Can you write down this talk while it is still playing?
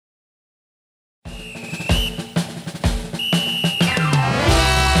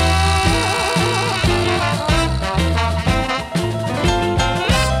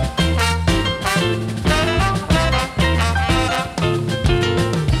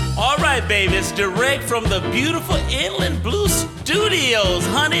right, baby. It's direct from the beautiful Inland Blue Studios.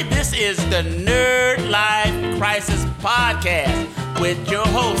 Honey, this is the Nerd Life Crisis Podcast with your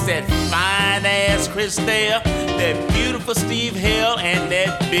host, that fine-ass Chris Thayer, that beautiful Steve Hill, and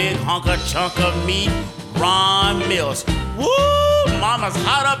that big hunker chunk of meat, Ron Mills. Woo! Mama's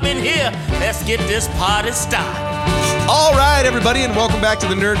hot up in here. Let's get this party started. All right, everybody, and welcome back to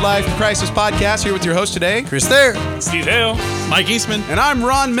the Nerd Life Crisis Podcast. Here with your host today, Chris Thayer, Steve Hill, Mike Eastman, and I'm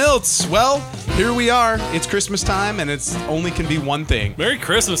Ron Miltz. Well, here we are. It's Christmas time, and it's only can be one thing. Merry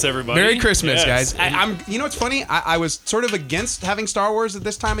Christmas, everybody. Merry Christmas, yes. guys. I'm. You know what's funny? I was sort of against having Star Wars at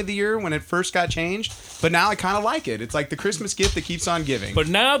this time of the year when it first got changed, but now I kind of like it. It's like the Christmas gift that keeps on giving. But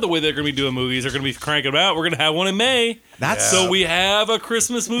now the way they're going to be doing movies, they're going to be cranking them out. We're going to have one in May. So we have a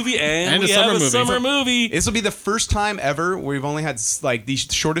Christmas movie and we have a summer movie. This will be the first time ever we've only had like the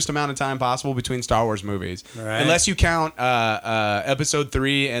shortest amount of time possible between Star Wars movies, unless you count Episode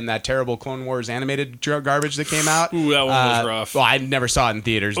 3 and that terrible Clone Wars animated garbage that came out. Ooh, that one was rough. Well, I never saw it in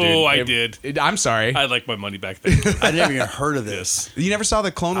theaters, dude. Oh, I did. I'm sorry. I'd like my money back there. I never even heard of this. You never saw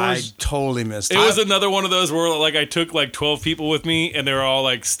the Clone Wars? I totally missed it. It was another one of those where like I took like 12 people with me, and they were all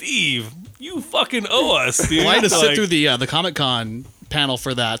like, "Steve, you fucking owe us, dude." Well, I had to sit through the Comic-Con panel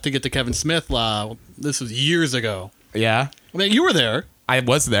for that to get to Kevin Smith. This was years ago. Yeah. I mean, you were there. I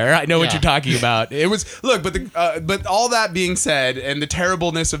was there. I know what Yeah. you're talking about. It was but all that being said, and the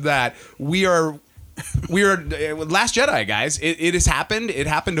terribleness of that, we are Last Jedi, guys. It has happened. It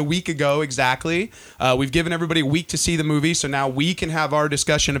happened a week ago exactly. We've given everybody a week to see the movie, so now we can have our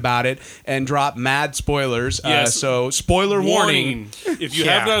discussion about it and drop mad spoilers. Yes. So spoiler warning. If you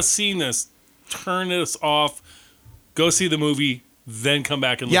have not seen this, turn this off. Go see the movie, then come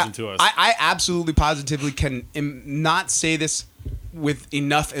back and listen to us. I absolutely positively can not say this with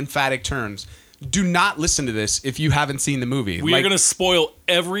enough emphatic terms. Do not listen to this if you haven't seen the movie. We are going to spoil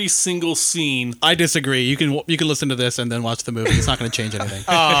every single scene. I disagree. You can listen to this and then watch the movie. It's not going to change anything.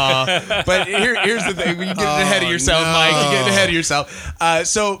 But here's the thing: you get ahead of yourself, Mike. You get ahead of yourself.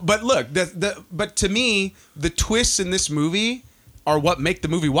 But look, but to me, the twists in this movie are what make the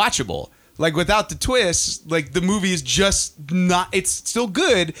movie watchable. Like without the twists, like the movie is just not. It's still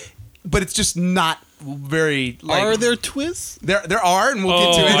good, but it's just not very. Like, are there twists? There are, and we'll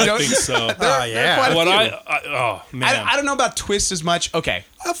get to it. I think so. Yeah. Man. I don't know about twists as much. Okay.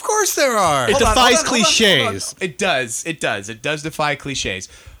 Of course there are. It Hold on, defies hold on. cliches. It does. It does defy cliches.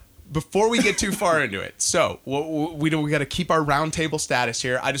 Before we get too far into it, so we got to keep our round table status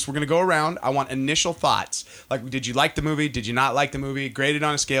here. We're gonna go around. I want initial thoughts. Like, did you like the movie? Did you not like the movie? Graded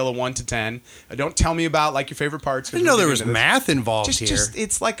on a scale of 1 to 10. Don't tell me about like your favorite parts. I didn't know there was math involved here. Just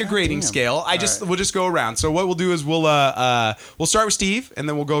it's like a grading scale. We'll just go around. So what we'll do is we'll start with Steve, and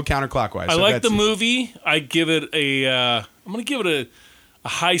then we'll go counterclockwise. I So like that's the Steve. movie. I give it I'm gonna give it a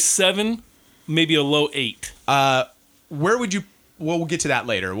high 7, maybe a low 8. Where would you? Well, we'll get to that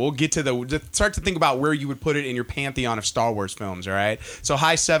later. We'll get to start to think about where you would put it in your pantheon of Star Wars films. All right. So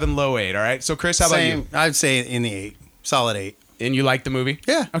high 7, low 8. All right. So Chris, how about you? I'd say in the 8, solid 8. And you like the movie?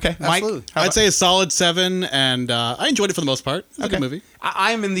 Yeah. Okay. Mike, absolutely. I'd say a solid 7, and I enjoyed it for the most part. It's a good movie.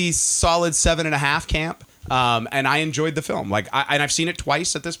 I'm in the solid 7.5 camp. And I enjoyed the film. And I've seen it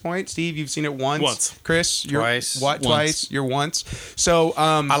twice at this point. Steve, you've seen it once. Chris, you're Twice. What? Once. Twice. You're once. So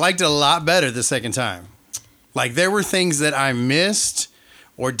I liked it a lot better the second time. Like, there were things that I missed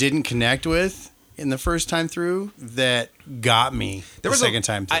or didn't connect with in the first time through that got me the second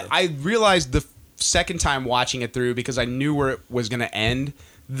time through. I realized the second time watching it through, because I knew where it was going to end,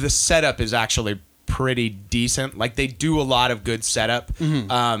 the setup is actually pretty decent. Like, they do a lot of good setup.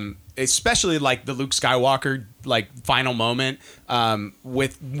 Especially like the Luke Skywalker like final moment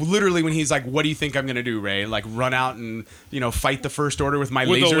with literally when he's like, "What do you think I'm gonna do, Rey? Like run out and fight the First Order with my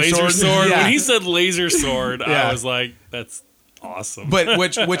laser sword?" Yeah. When he said laser sword, Yeah. I was like, "That's awesome." But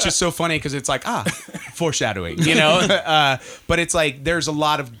which is so funny because it's like foreshadowing, but it's like there's a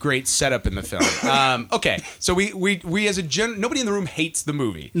lot of great setup in the film. Okay, so we as a nobody in the room hates the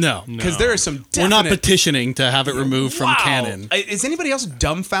movie. No. Because there is some We're not definite. petitioning to have it removed from canon. Is anybody else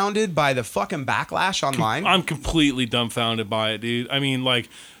dumbfounded by the fucking backlash online? I'm completely dumbfounded by it, dude. I mean, like,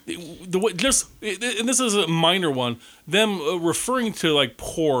 the way and this is a minor one. Them referring to like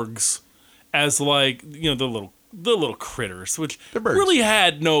porgs as like the little critters, which really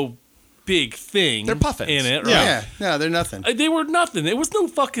had no big thing. They're puffins in it, right? Yeah, no, they're nothing. They were nothing. There was no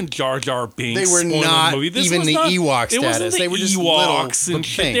fucking Jar Jar Binks. They were not even the Ewok status. It wasn't the They were just Ewoks little and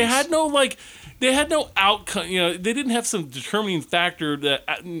shit. things. They had no outcome. They didn't have some determining factor that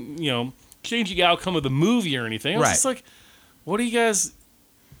changing the outcome of the movie or anything. I was just like, what are you guys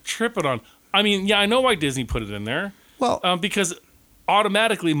tripping on? I mean, yeah, I know why Disney put it in there. Well, because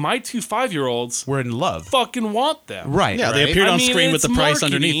automatically my 2 5-year-olds We're in love. fucking want them. Right. Yeah, they right? appeared I on mean, screen with it's the price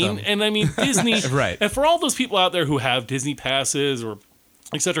underneath marketing, them. And I mean, Disney. Right. And for all those people out there who have Disney passes or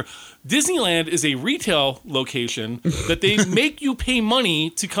etc., Disneyland is a retail location that they make you pay money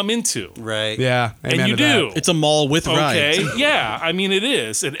to come into. Right. Yeah. And amen you to that. do. It's a mall with Okay. rides. Yeah. I mean, it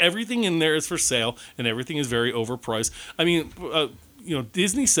is, and everything in there is for sale, and everything is very overpriced. I mean,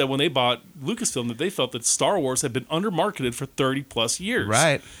 Disney said when they bought Lucasfilm that they felt that Star Wars had been undermarketed for 30 plus years.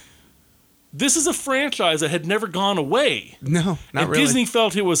 Right. This is a franchise that had never gone away. No, not and really. Disney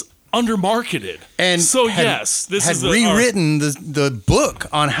felt it was undermarketed. And so had- yes, this had is rewritten the book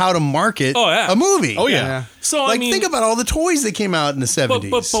on how to market Oh, yeah. a movie. Oh, yeah. Yeah. So Like, I mean, think about all the toys that came out in the 70s.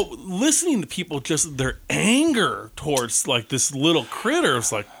 but listening to people, just their anger towards like this little critter,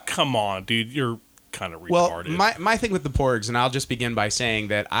 it's like, come on, dude, you're kind of Well, retarded. my thing with the porgs, and I'll just begin by saying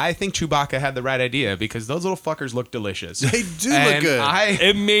that I think Chewbacca had the right idea because those little fuckers look delicious. They do look And good.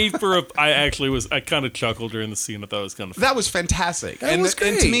 It made for a. I kind of chuckled during the scene. I thought it was kind of. That was fantastic. That was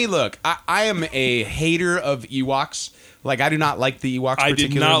And to great. me, look, I am a hater of Ewoks. Like, I do not like the Ewoks I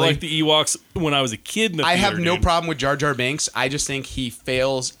particularly. did not like the Ewoks when I was a kid. In the I have theater, no dude. problem with Jar Jar Binks. I just think he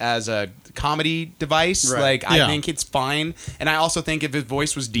fails as a comedy device. Right. Like, I Yeah. think it's fine. And I also think if his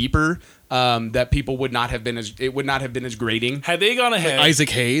voice was deeper, that people would not have been as grating. Had they gone ahead, Isaac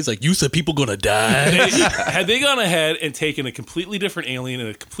Hayes, like, you said people gonna die. had they gone ahead and taken a completely different alien and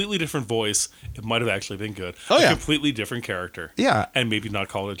a completely different voice, it might have actually been good. Oh, a yeah. completely different character. Yeah. And maybe not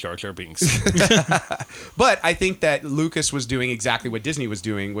call it Jar Jar Binks. But I think that Lucas was doing exactly what Disney was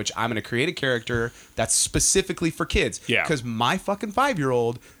doing, which I'm going to create a character that's specifically for kids. Yeah. Because my fucking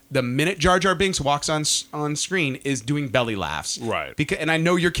 5-year-old, the minute Jar Jar Binks walks on screen, is doing belly laughs. Right. And I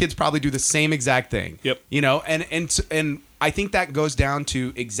know your kids probably do the same exact thing. Yep. You know, and I think that goes down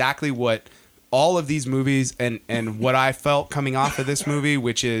to exactly what all of these movies and what I felt coming off of this movie,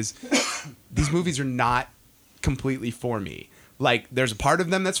 which is these movies are not completely for me. Like, there's a part of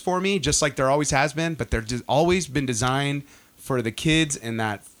them that's for me, just like there always has been, but they're just always been designed for the kids in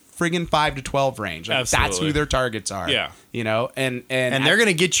that friggin' 5 to 12 range. Like, that's Absolutely. who their targets are. Yeah. You know, and they're going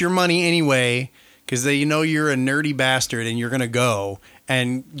to get your money anyway because they know you're a nerdy bastard and you're going to go.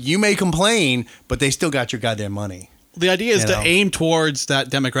 And you may complain, but they still got your goddamn money. The idea is You to know. aim towards that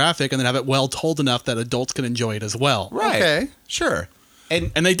demographic and then have it well told enough that adults can enjoy it as well. Right. Okay. Sure.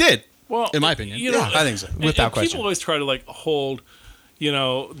 And And they did. Well, in my opinion. you know, Yeah, I think so. Without question. People always try to like hold, the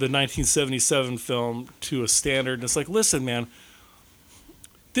 1977 film to a standard, and it's like, listen, man,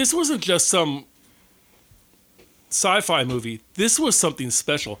 this wasn't just some sci-fi movie. This was something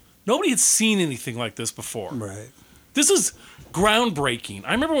special. Nobody had seen anything like this before. Right. This is groundbreaking.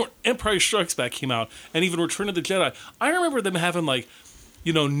 I remember when Empire Strikes Back came out, and even Return of the Jedi. I remember them having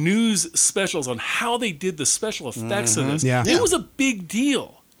news specials on how they did the special effects of this. Yeah. It was a big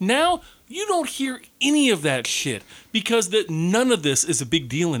deal. Now you don't hear any of that shit because none of this is a big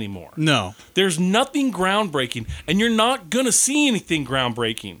deal anymore. No. There's nothing groundbreaking, and you're not gonna see anything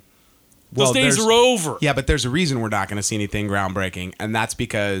groundbreaking. Those Well, days there's- are over. Yeah, but there's a reason we're not going to see anything groundbreaking, and that's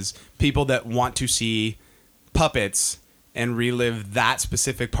because people that want to see puppets and relive that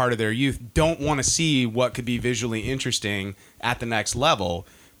specific part of their youth don't want to see what could be visually interesting at the next level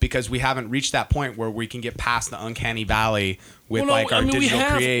because we haven't reached that point where we can get past the uncanny valley with our digital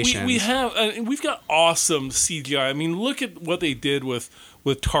creations. We've got awesome CGI. I mean, look at what they did with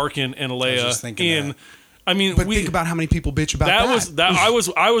Tarkin and Leia just thinking in. that. I mean, but think about how many people bitch about that.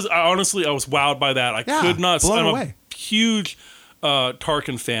 I was honestly wowed by that. I Yeah, could not. blown I'm away. a huge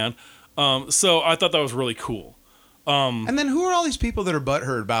Tarkin fan, so I thought that was really cool. And then who are all these people that are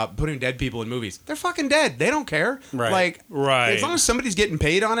butthurt about putting dead people in movies? They're fucking dead. They don't care. Right. Like, Right. as long as somebody's getting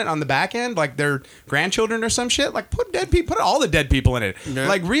paid on it on the back end, like their grandchildren or some shit, like put all the dead people in it. Yeah.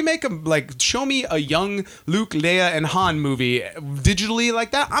 Like remake them. Like show me a young Luke, Leia, and Han movie digitally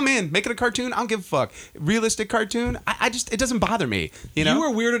like that. I'm in. Make it a cartoon. I don't give a fuck. Realistic cartoon. I just it doesn't bother me. You know. You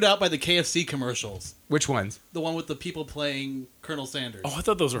were weirded out by the KFC commercials. Which ones? The one with the people playing Colonel Sanders. Oh, I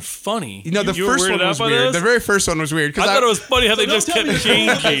thought those were funny. You know, the You were first weirded one out was by weird. those? The very first one was weird I thought it was funny how they don't just tell kept me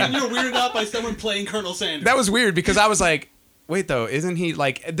changing. You were weirded out by someone playing Colonel Sanders. That was weird because I was like, wait though, isn't he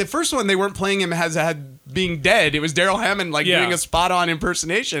like the first one? They weren't playing him as had being dead. It was Daryl Hammond like Yeah. doing a spot on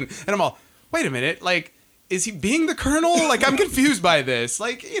impersonation, and I'm all, wait a minute, like. Is he being the colonel? Like, I'm confused by this.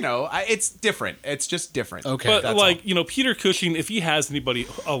 Like, it's different. It's just different. Okay. But That's like, Peter Cushing, if he has anybody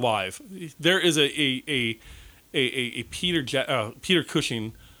alive, there is a Peter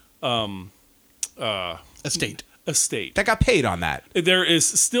Cushing Estate. estate. that got paid on that. There is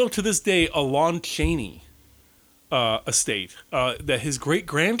still to this day a Lon Chaney estate that his great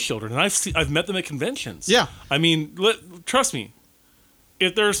grandchildren, and I've met them at conventions. Yeah. I mean, trust me,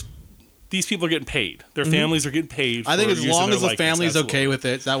 if there's these people are getting paid, their families are getting paid. I think for as using long their as the likeness, family's absolutely. okay with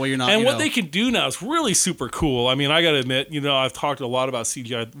it, that way you're not. And what they can do now is really super cool. I mean, I got to admit, I've talked a lot about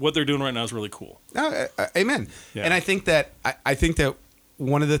CGI. What they're doing right now is really cool. Amen. Yeah. And I think that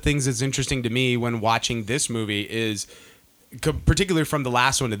one of the things that's interesting to me when watching this movie is, particularly from the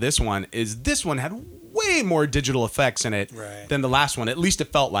last one to this one, is this one had way more digital effects in it than the last one. At least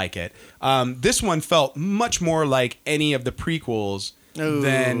it felt like it. This one felt much more like any of the prequels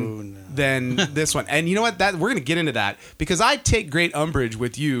than this one. And you know what? That we're gonna get into that because I take great umbrage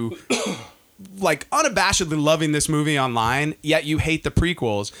with you. Like unabashedly loving this movie online, yet you hate the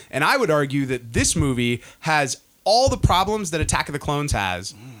prequels. And I would argue that this movie has all the problems that Attack of the Clones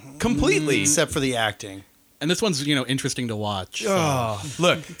has completely. Except for the acting. And this one's, interesting to watch.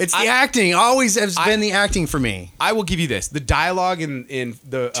 Look, It's the acting. Always has been the acting for me. I will give you this: the dialogue in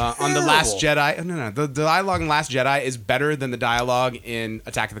the on the Last Jedi. No, the dialogue in Last Jedi is better than the dialogue in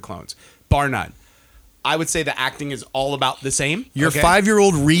Attack of the Clones, bar none. I would say the acting is all about the same. Your okay?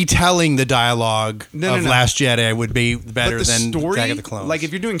 5-year-old retelling the dialogue of Last Jedi would be better But the than story, Attack of the Clones. Like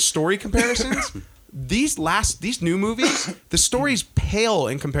if you're doing story comparisons, these new movies, the stories pale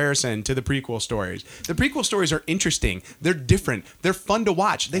in comparison to the prequel stories. The prequel stories are interesting. They're different. They're fun to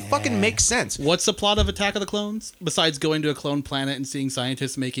watch. They fucking make sense. What's the plot of Attack of the Clones besides going to a clone planet and seeing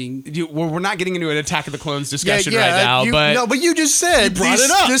scientists making? We're not getting into an Attack of the Clones discussion right now, but you just said brought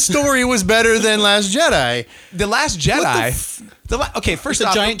it up. This story was better than Last Jedi. The Last Jedi. Okay, first It's a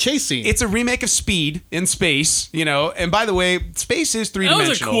off, giant chase scene. It's a remake of Speed in space, And by the way, space is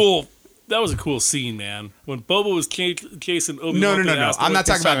three-dimensional. That was a cool scene, man. When Boba was chasing Obi-Wan. No. I'm not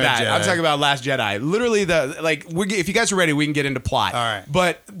talking about that. Jedi. I'm talking about Last Jedi. Literally, if you guys are ready, we can get into plot. All right.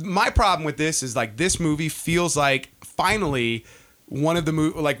 But my problem with this is this movie feels like finally one of the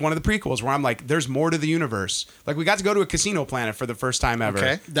prequels where I'm like, there's more to the universe. Like we got to go to a casino planet for the first time ever.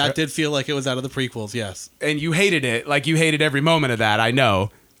 Okay. That did feel like it was out of the prequels, yes. And you hated it. Like you hated every moment of that. I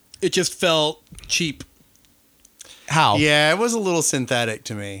know. It just felt cheap. How? Yeah, it was a little synthetic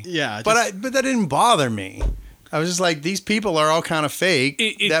to me. Yeah, but that didn't bother me. I was just like, these people are all kind of fake.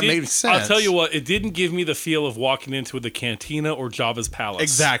 That made sense. I'll tell you what, it didn't give me the feel of walking into the cantina or Jabba's palace.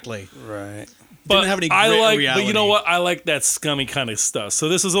 Exactly. Right. But Didn't have any I grit or like, reality. but you know what? I like that scummy kind of stuff. So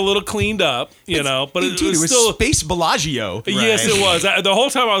this is a little cleaned up, but it Dude, was it was still. Space Bellagio. Yes, it was. The whole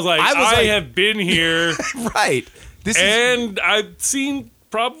time I was like, I have been here, Right. and I've seen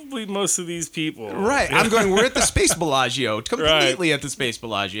probably most of these people. Right. I'm going, we're at the Space Bellagio. Completely at the Space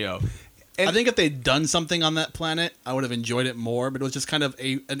Bellagio. And I think if they'd done something on that planet, I would have enjoyed it more, but it was just kind of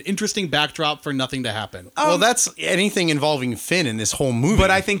an interesting backdrop for nothing to happen. Well, that's anything involving Finn in this whole movie.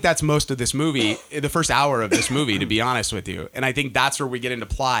 But I think that's most of this movie, the first hour of this movie, to be honest with you. And I think that's where we get into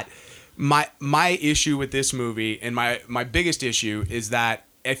plot. My issue with this movie, and my biggest issue, is that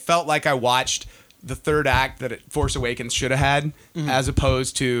it felt like I watched the third act that Force Awakens should have had, as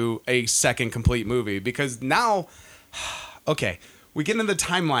opposed to a second complete movie. Because now, okay, we get into the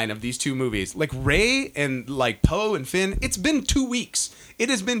timeline of these two movies. Like Rey and Poe and Finn, it's been 2 weeks. It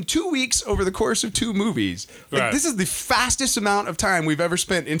has been 2 weeks over the course of two movies. Right. This is the fastest amount of time we've ever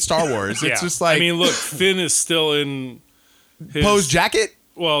spent in Star Wars. It's just like, I mean, look, Finn is still in his, Poe's jacket.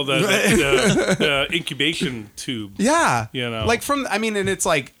 Well, the incubation tube. Yeah. And it's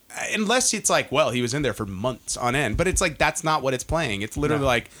like, unless it's like, well, he was in there for months on end, but it's like, that's not what it's playing. It's literally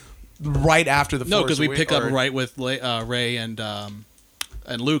like right after the No, Force because we pick up or- right with Rey and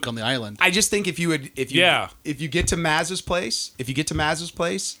Luke on the island. I just think if you get to Maz's place,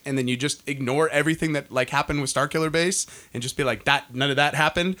 and then you just ignore everything that happened with Starkiller Base and just be like, that none of that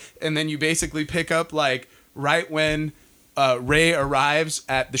happened, and then you basically pick up right when Rey arrives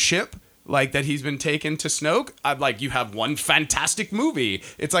at the ship, that he's been taken to Snoke, you have one fantastic movie.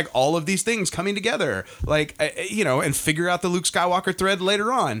 It's like all of these things coming together, and figure out the Luke Skywalker thread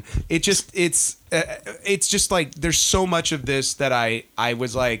later on. It's just like there's so much of this that I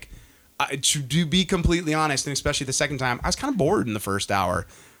was like, to be completely honest, and especially the second time, I was kind of bored in the first hour.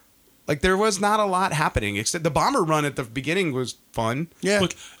 There was not a lot happening, except the bomber run at the beginning was fun. Yeah.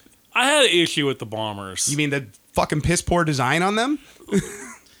 Look, I had an issue with the bombers. You mean the fucking piss poor design on them?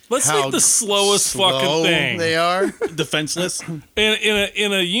 Let's How make the slowest slow fucking thing. they are. Defenseless.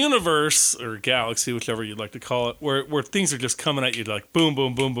 In a universe or galaxy, whichever you'd like to call it, where things are just coming at you like boom,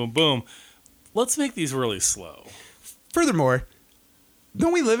 boom, boom, boom, boom. Let's make these really slow. Furthermore,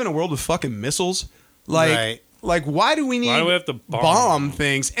 don't we live in a world with fucking missiles? Right. Why do we need Why do we have to bomb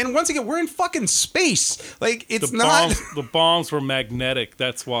things? And once again, we're in fucking space. It's The not. bombs, the bombs were magnetic.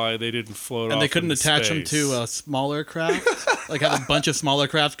 That's why they didn't float off. And they couldn't into attach them space. to a smaller craft? Have a bunch of smaller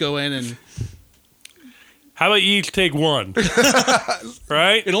crafts go in and... How about you each take one?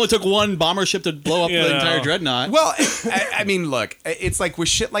 Right? It only took one bomber ship to blow up You the know. entire dreadnought. Well, I mean, look, it's like with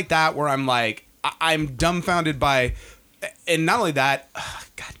shit like that where I'm like, I'm dumbfounded by, and not only that,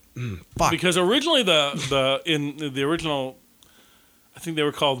 fuck. Because originally in the original, I think they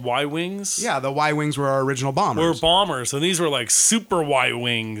were called Y-wings. Yeah, the Y-wings were our original bombers. Were bombers, and these were like super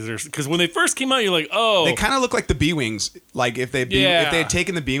Y-wings. Because when they first came out, you're like, oh, They kind of look like the B-wings. Like if they had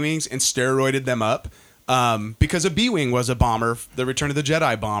taken the B-wings and steroided them up. Because a B-wing was a bomber, the Return of the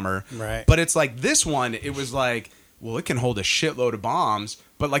Jedi bomber. Right. But it's like this one, it was like, well, it can hold a shitload of bombs,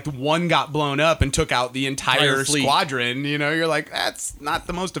 but like the one got blown up and took out the entire fleet. squadron. You know, you're like, that's not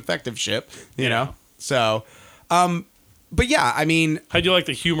the most effective ship. You know, so. But yeah, I mean, how'd you like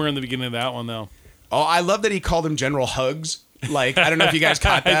the humor in the beginning of that one, though? oh, I love that he called him General Hugs. Like, I don't know if you guys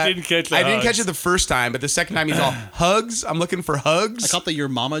caught that. I didn't catch the I didn't hugs. catch it the first time, but the second time he's all hugs. I'm looking for hugs. I caught the your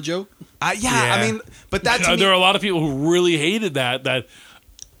mama joke. Yeah, I mean, but that to me, There are a lot of people who really hated that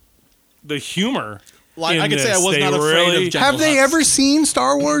the humor. Well, in I can say I this, was they not afraid really- of General Have they Hux. ever seen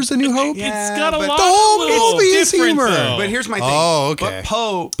Star Wars: A New Hope? Yeah, It's got a but lot the of whole little movie is different, humor. though. But here's my thing. Oh, okay.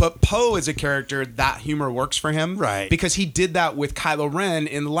 But Poe is a character that humor works for him, Right. Because he did that with Kylo Ren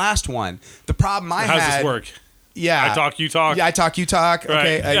in the last one. The problem I How had, does this work? yeah, I talk, you talk. Yeah, I talk, you talk.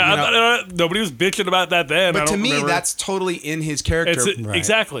 Right. Okay, Yeah, you know. nobody was bitching about that then. But I to don't me, remember. that's totally in his character. Right.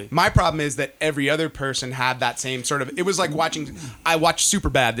 Exactly. My problem is that every other person had that same sort of. It was like I watched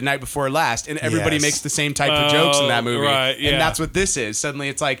Superbad the night before last, and everybody Yes. makes the same type of jokes in that movie. right, yeah. And that's what this is. Suddenly,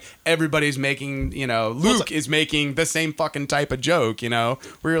 it's like everybody's making. You know, Luke is making the same fucking type of joke. You know,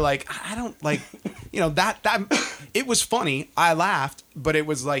 where you're like, I don't like. You know that it was funny. I laughed, but it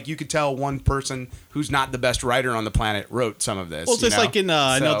was like you could tell one person who's not the best writer on the planet wrote some of this. Well, it's just like in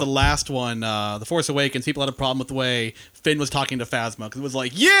I know So- the last one, The Force Awakens. People had a problem with the way Finn was talking to Phasma because it was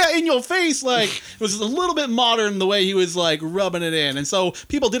like, "Yeah, in your face!" Like it was a little bit modern the way he was like rubbing it in, and so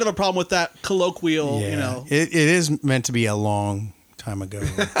people did have a problem with that colloquial. Yeah. You know, It is meant to be a long time ago.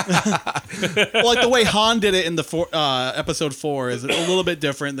 well, like the way Han did it in the episode 4 is a little bit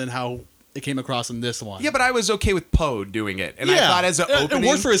different than how it came across in this one. Yeah, but I was okay with Poe doing it, and I thought as an opening, it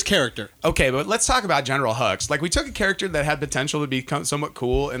worked for his character. Okay, but let's talk about General Hux. Like we took a character that had potential to become somewhat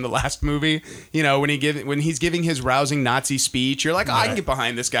cool in the last movie. You know, when he's giving his rousing Nazi speech, you're like, I can get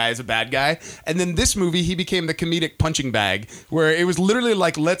behind this guy as a bad guy. And then this movie, he became the comedic punching bag, where it was literally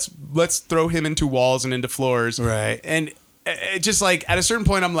like, let's throw him into walls and into floors. Right. And it just like at a certain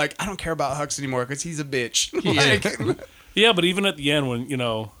point, I'm like, I don't care about Hux anymore because he's a bitch. Like, Yeah, but even at the end when, you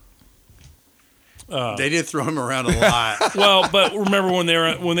know, They did throw him around a lot. well, but remember when they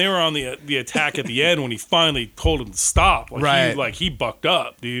were on the attack at the end when he finally told him to stop, like Right. he bucked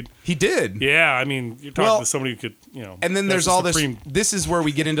up, dude. he did. Yeah, I mean, you're talking to somebody who could, you know. And then that's there's the all supreme- this is where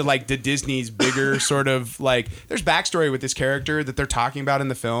we get into like the Disney's bigger sort of like there's backstory with this character that they're talking about in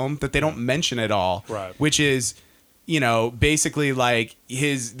the film that they don't mention at all. Right. Which is, you know, basically like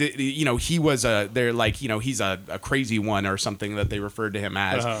you know, he was they're like, you know, he's a crazy one or something that they referred to him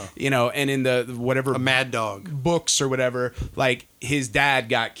as, you know, and in the whatever A mad dog. books or whatever, like his dad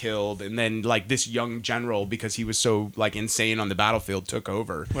got killed and then like this young general, because he was so like insane on the battlefield, took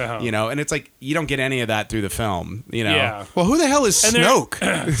over, you know, and it's like you don't get any of that through the film, you know. Yeah. Well, who the hell is And there-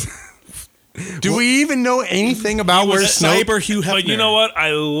 Snoke? Do we even know anything about where Snoke? Sniper Hugh Hefner. But you know what?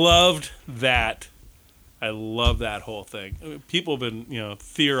 I loved that. I love that whole thing. I mean, people have been, you know,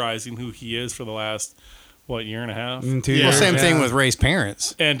 theorizing who he is for the last, year and a half? 2 Well, years, same thing yeah. with Ray's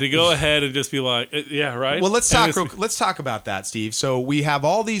parents. And to go ahead and just be like, yeah, right? Well, let's And talk about that, Steve. So we have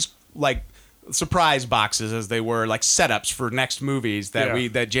all these like surprise boxes, as they were, like setups for next movies that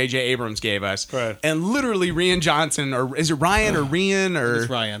J.J. Abrams gave us. Right. And literally Rian Johnson, or is it Ryan or Rian or It's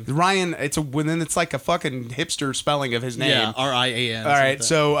Ryan. Ryan, it's like a fucking hipster spelling of his name. Yeah, RIAN. All right,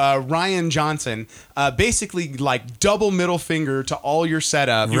 so Ryan Johnson, basically like double middle finger to all your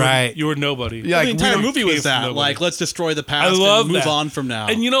setup. Right. You were nobody. Yeah, like, the entire we movie came was from that. nobody. Like, let's destroy the I past love and move that. on from now.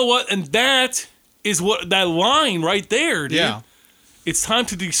 And you know what? And that is what that line right there, dude. Yeah. It's time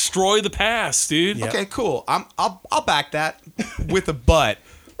to destroy the past, dude. Yeah. Okay, cool. I'll back that with a but.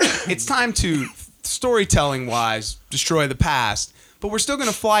 It's time to, storytelling wise, destroy the past. But we're still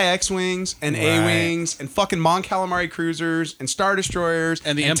gonna fly X-wings and Right. A-wings and fucking Mon Calamari cruisers and Star Destroyers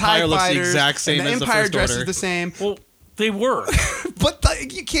And the TIE Empire looks the fighters, exact same and the as the Empire First dresses Order. the same. Well, they were.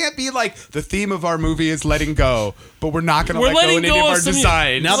 But you can't be like, the theme of our movie is letting go, but we're not gonna We're let go letting in any go of of our some-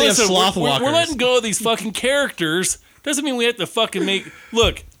 designs. Now they have sloth we're walkers. letting go of these fucking characters. Doesn't mean we have to fucking make.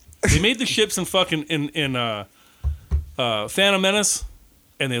 Look, they made the ships in fucking in Phantom Menace,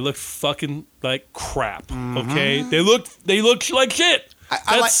 and they looked fucking like crap. Okay, they looked like shit.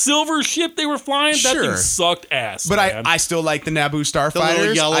 That silver ship they were flying, that thing Sure. sucked ass. But man. I still like the Naboo little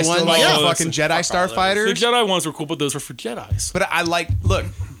starfighters. yellow I still ones? like Yeah. the fucking Jedi The starfighters. Jedi ones were cool, but those were for Jedis. But I like look.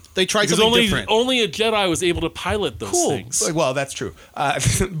 They tried Because something different. only a Jedi was able to pilot those things. Like, well, that's true.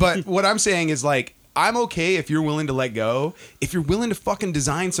 But what I'm saying is like, I'm okay if you're willing to let go. If you're willing to fucking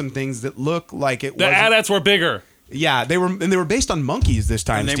design some things that look like it The was. AT-ATs were bigger. Yeah, they were based on monkeys this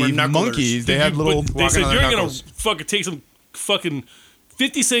time. And they were Steve. knucklers. Monkeys. They had little. But they said walking on you're their gonna knuckles. fucking take some fucking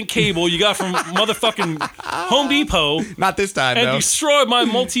 50-cent cable you got from motherfucking Home Depot Not this time, and though. destroy my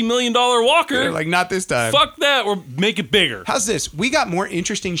multi-million-dollar walker. They're like, not this time. Fuck that, or make it bigger. How's this? We got more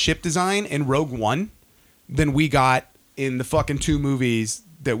interesting ship design in Rogue One than we got in the fucking 2 movies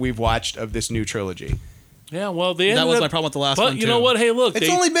that we've watched of this new trilogy. Yeah, well, they That ended was up- my problem with the last but one, you know too. what? Hey, look. It's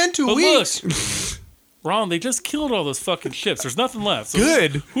they- only been 2 but weeks. Look, Ron, they just killed all those fucking ships. There's nothing left. So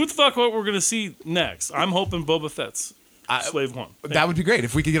Good. Who the fuck what we're going to see next? I'm hoping Boba Fett's Slave One. That would be great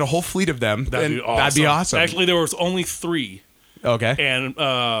if we could get a whole fleet of them. That'd be awesome. That'd be awesome. Actually, there was only 3. Okay. And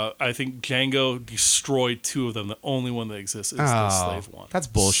I think Django destroyed 2 of them. The only one that exists is the Slave One. that's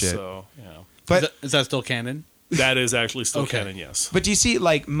bullshit. So, But Is that still canon? that is actually still Okay. canon, yes. But do you see,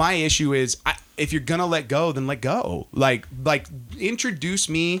 like, my issue is, if you're gonna let go, then let go. Like introduce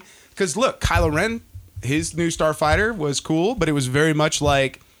me, because look, Kylo Ren, his new starfighter was cool, but it was very much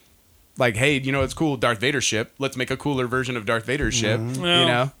like, hey, you know, it's cool, Darth Vader's ship. Let's make a cooler version of Darth Vader's ship. Well, You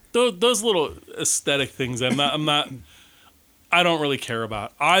know, those little aesthetic things, I don't really care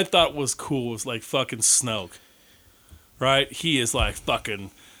about. I thought was cool was like fucking Snoke, right? He is like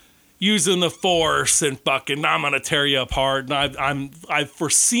fucking using the Force and fucking I'm gonna tear you apart. And I've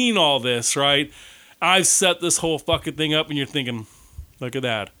foreseen all this, right? I've set this whole fucking thing up, and you're thinking, look at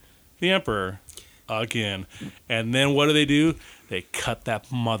that, the Emperor again. And then what do? They cut that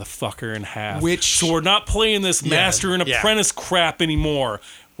motherfucker in half. So we're not playing this master and apprentice crap anymore.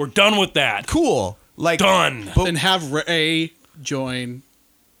 We're done with that. cool. Like Done. But, Then have Rey join.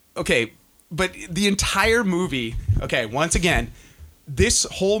 okay, but the entire movie. Okay, once again, this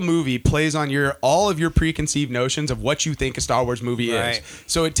whole movie plays on all of your preconceived notions of what you think a Star Wars movie Right. is.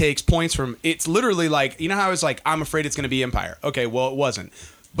 So it takes points from. It's literally like, you know how I was like, I'm afraid it's going to be Empire. Okay, well it wasn't.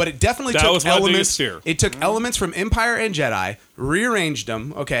 But it definitely That took was my elements. biggest fear. It took elements from Empire and Jedi, rearranged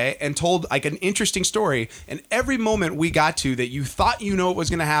them, okay, and told like an interesting story. And every moment we got to that you thought you know what was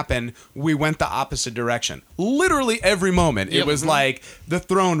going to happen, we went the opposite direction. Literally every moment, it Yep. was like the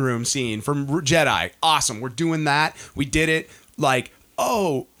throne room scene from Jedi. Awesome, we're doing that. We did it. Like,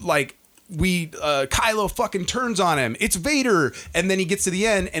 oh, like Kylo fucking turns on him. It's Vader, and then he gets to the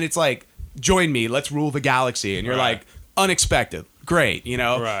end, and it's like, join me, let's rule the galaxy. And you're Right. like, unexpected. Great, you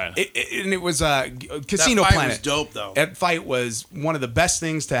know, Right. And it was Casino That fight Planet. was dope, though. That fight was one of the best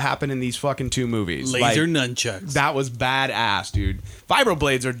things to happen in these fucking 2 movies. Laser Like, nunchucks. that was badass, dude.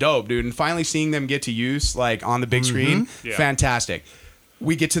 Vibroblades are dope, dude, and finally seeing them get to use like on the big screen, Yeah. fantastic.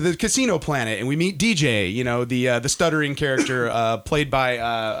 We get to the Casino Planet and we meet DJ, you know, the stuttering character played by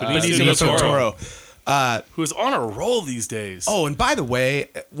Benicio Benicio del del Toro. Toro. Who's on a roll these days. Oh, and by the way,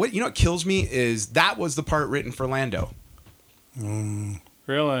 what kills me is that was the part written for Lando.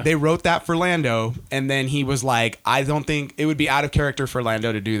 Really? They wrote that for Lando, and then he was like, I don't think it would be out of character for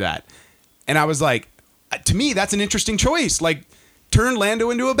Lando to do that. And I was like, to me, that's an interesting choice. Like, turn Lando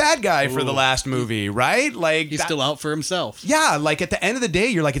into a bad guy for the last movie, right? Like, He's still out for himself. yeah, like at the end of the day,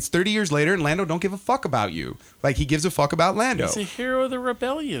 you're like, it's 30 years later, and Lando don't give a fuck about you. Like, he gives a fuck about Lando. He's a hero of the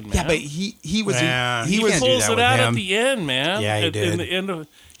rebellion, man. Yeah, but he was Yeah, he you was can't do pulls that it with out him. at the end, man. Yeah, he In did. the end of,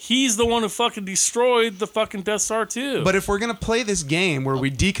 he's the one who fucking destroyed the fucking Death Star too. But if we're gonna play this game where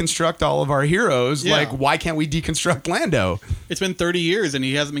we deconstruct all of our heroes, Yeah. like why can't we deconstruct Lando? It's been 30 years and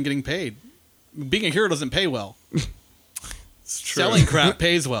he hasn't been getting paid. Being a hero doesn't pay well. it's true. Selling crap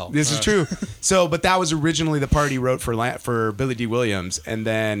pays well. This is true. So, but that was originally the part he wrote for Billy D. Williams, and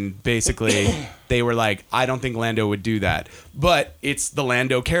then basically they were like, I don't think Lando would do that. But it's the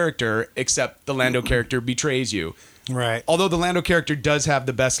Lando character, except the Lando character betrays you. Right. Although the Lando character does have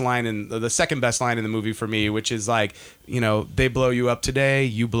the best line in the second best line in the movie for me, which is like, you know, they blow you up today,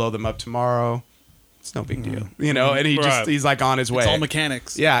 you blow them up tomorrow. It's no big deal, you know. And Right. he's like on his way. It's all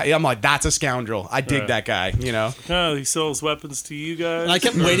mechanics. Yeah, I'm like, that's a scoundrel. I dig Right. that guy, you know. No, he sells weapons to you guys. And I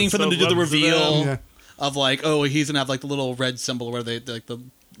kept Or waiting for them to sells do the weapons to reveal them. Yeah. of like, oh, he's gonna have like the little red symbol where they like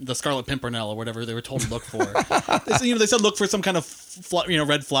the Scarlet Pimpernel or whatever they were told to look for. They said look for some kind of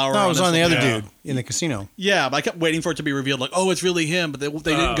red flower. No, it was this on the little- other Yeah. dude in the casino. Yeah, but I kept waiting for it to be revealed. Like, oh, it's really him, but they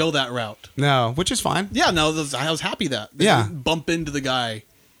didn't go that route. No, which is fine. Yeah, no, I was happy that they Yeah. didn't bump into the guy.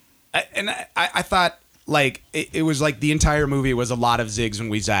 I thought like it was like the entire movie was a lot of zigs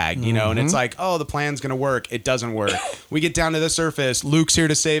and we zag, you know, and it's like, oh, the plan's gonna work. It doesn't work. We get down to the surface. Luke's here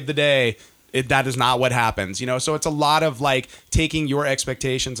to save the day. That is not what happens, you know. So it's a lot of like taking your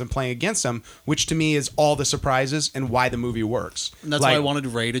expectations and playing against them, which to me is all the surprises and why the movie works. And that's like, why I wanted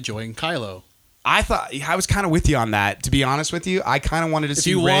Rey to join Kylo. I thought I was kind of with you on that. To be honest with you, I kind of wanted to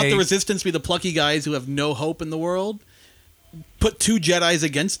see. If you want Rey. the Resistance to be the plucky guys who have no hope in the world, put 2 Jedis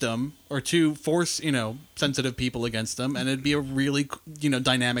against them, or 2 Force, sensitive people against them, and it'd be a really,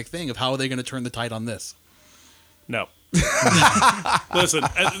 dynamic thing of how are they going to turn the tide on this. No. Listen,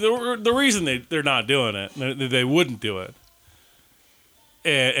 the reason they're not doing it, they wouldn't do it,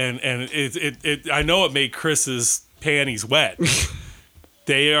 and it I know it made Chris's panties wet.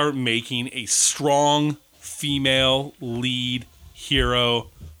 They are making a strong female lead hero.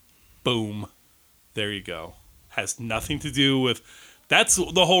 Boom. There you go. Has nothing to do with. That's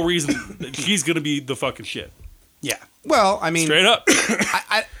the whole reason that she's gonna be the fucking shit. Yeah. Well, I mean, Straight up.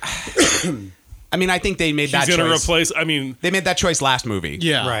 I mean, I think they made that She's gonna choice. replace. I mean, They made that choice last movie.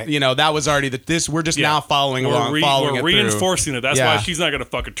 Yeah. Right. You know, that was already this. We're just now following along, following we're it reinforcing it. That's Yeah. why she's not gonna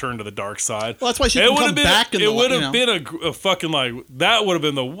fucking turn to the dark side. Well, that's why she can come back in the It would have you know. been a fucking like that would have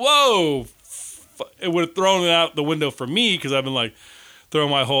been the whoa. It would have thrown it out the window for me because I've been like throwing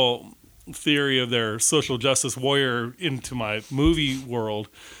my whole theory of their social justice warrior into my movie world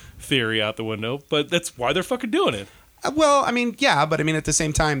theory out the window. But that's why they're fucking doing it. Well, I mean, yeah, but I mean, at the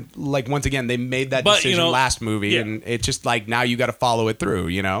same time, like once again, they made that But, decision last movie, yeah. and it's just like now you got to follow it through,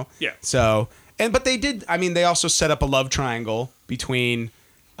 you know? Yeah. So, but they did. I mean, they also set up a love triangle between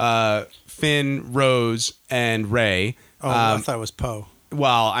Finn, Rose, and Rey. Oh, I thought it was Poe.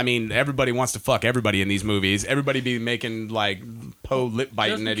 Well, I mean, everybody wants to fuck everybody in these movies. Everybody be making like Poe lip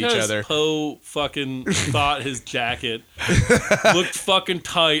biting at each other. Poe fucking thought his jacket looked fucking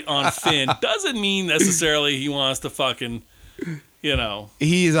tight on Finn doesn't mean necessarily he wants to fucking,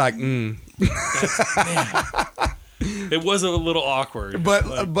 He's like, It was a little awkward.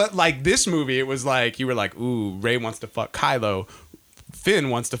 but like this movie, it was like you were like, ooh, Rey wants to fuck Kylo. Finn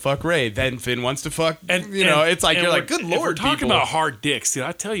wants to fuck Rey, then Finn wants to fuck, it's like, you're like, good lord, if we're talking people. about hard dicks, dude,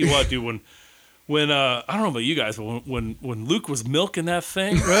 I tell you what, dude, when I don't know about you guys, but when Luke was milking that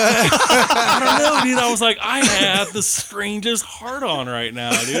thing, I don't know, dude, I was like, I have the strangest heart on right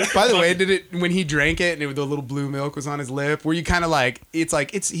now, dude. By the way, when he drank it and the little blue milk was on his lip, were you kind of like, he's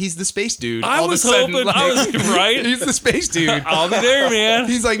the space dude. I All was of a sudden, hoping, like, I was right. He's the space dude. I'll be there, man.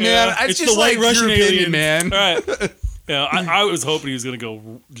 He's like, man, Yeah. it's It's just the white like Russian your opinion, alien. man. All right. Yeah, I was hoping he was going to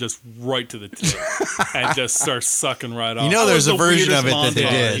go just right to the tip and just start sucking right off. There's the a version of it weirdest that they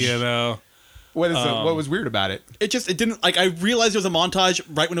montage. did. You know? What was weird about it? It didn't, like, I realized there was a montage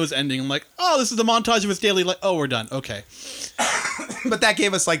right when it was ending. I'm like, oh, this is the montage of his daily life. Oh, we're done. Okay. But that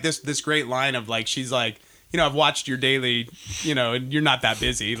gave us like this great line of like, she's like, I've watched your daily, and you're not that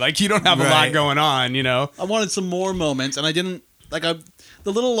busy. Like, you don't have a lot Right. going on, I wanted some more moments, and I didn't, like,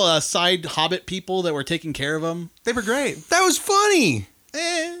 the little side Hobbit people that were taking care of him. They were great. That was funny.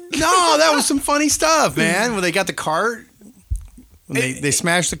 No, that was some funny stuff, man. When they got the cart, when they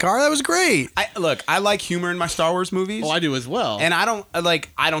smashed the car, that was great. I like humor in my Star Wars movies. Oh, I do as well. And I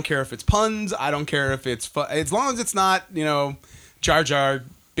don't care if it's puns. I don't care if it's as long as it's not, Jar Jar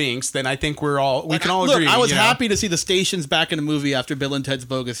Binks, then I think we can all agree. I was happy to see the stations back in the movie after Bill and Ted's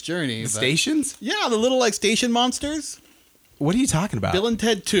Bogus Journey. but- Stations? Yeah, the little, like, station monsters. What are you talking about? Bill and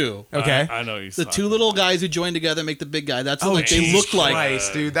Ted 2. Okay. I know you. The 2 little guys who join together make the big guy. That's what, like, they Jesus looked like.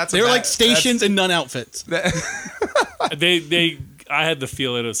 Christ, dude. That's They were like stations and nun outfits. I had the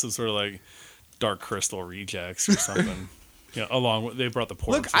feeling it was some sort of like Dark Crystal rejects or something. Along with they brought the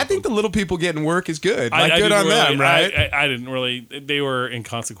pork. Look, I think the little people getting work is good. Like, I good didn't on really- them, right? I didn't really. They were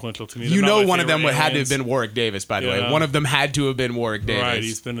inconsequential to me. They're not my One of them favorite had to have aliens. been Warwick Davis, by the way. Yeah. One of them had to have been Warwick Davis. Right,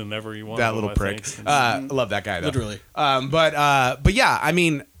 he's been in every one. That of little them, I prick. think. I love that guy, though. Literally. But yeah, I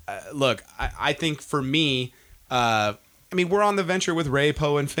mean, look, I think for me, we're on the venture with Rey,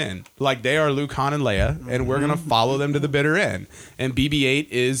 Poe, and Finn. Like, they are Luke, Han, and Leia, and we're going to follow them to the bitter end. And BB-8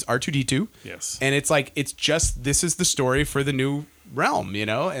 is R2-D2. Yes. And it's like, this is the story for the new realm,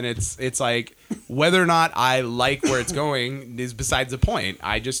 And it's like, whether or not I like where it's going is besides the point.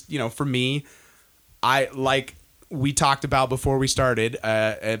 I just, for me, we talked about before we started,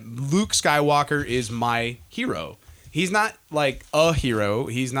 Luke Skywalker is my hero. He's not like a hero.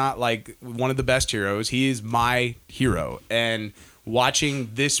 He's not like one of the best heroes. He is my hero. And watching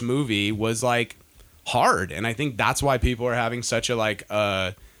this movie was like hard. And I think that's why people are having such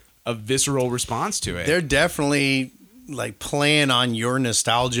a visceral response to it. They're definitely like playing on your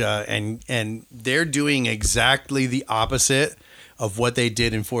nostalgia, and they're doing exactly the opposite of what they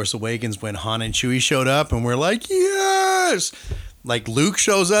did in Force Awakens when Han and Chewie showed up, and we're like, yes! Like, Luke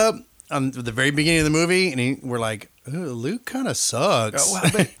shows up on the very beginning of the movie, and we're like, Luke kind of sucks.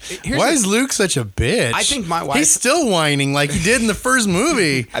 Why is Luke such a bitch? I think my wife... He's still whining like he did in the first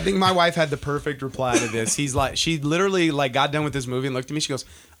movie. I think my wife had the perfect reply to this. She literally like got done with this movie and looked at me. She goes,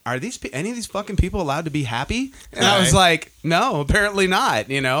 "Are any of these fucking people allowed to be happy?" And I was like, "No, apparently not."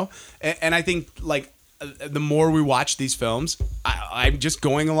 You know, and I think like the more we watch these films, I'm just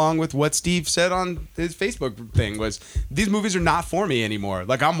going along with what Steve said on his Facebook thing. Was these movies are not for me anymore.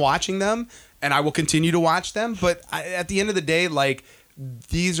 Like I'm watching them. And I will continue to watch them, but at the end of the day, like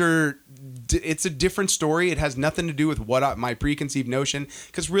it's a different story. It has nothing to do with what my preconceived notion,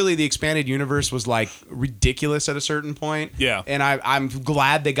 because really the expanded universe was like ridiculous at a certain point. Yeah, and I'm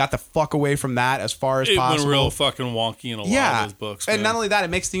glad they got the fuck away from that as far as possible. It went real fucking wonky in a lot of those books. And man. not only that,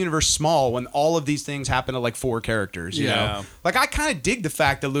 it makes the universe small when all of these things happen to like 4 characters. You know, like I kind of dig the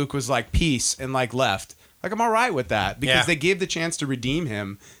fact that Luke was like peace and like left. Like, I'm all right with that because they gave the chance to redeem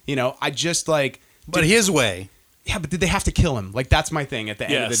him. You know, I just like... But his way. Yeah, but did they have to kill him? Like, that's my thing at the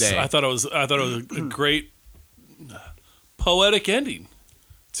end of the day. I thought it was a great poetic ending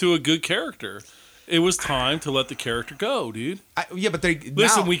to a good character. It was time to let the character go, dude. But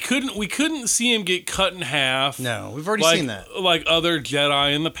listen. We couldn't see him get cut in half. No, we've already seen that. Like other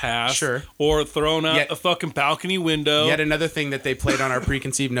Jedi in the past, sure, or thrown out a fucking balcony window. Yet another thing that they played on our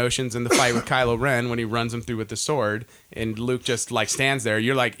preconceived notions in the fight with Kylo Ren when he runs him through with the sword, and Luke just like stands there.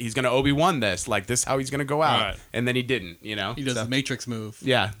 You're like, he's gonna Obi-Wan this, like this, how he's gonna go out, right. And then he didn't. You know, he does the Matrix move.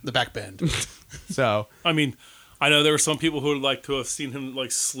 Yeah, the back bend. So I mean. I know there were some people who would like to have seen him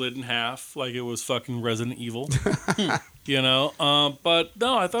like slid in half, like it was fucking Resident Evil, you know. But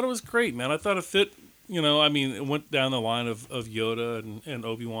no, I thought it was great, man. I thought it fit. You know, I mean, it went down the line of Yoda and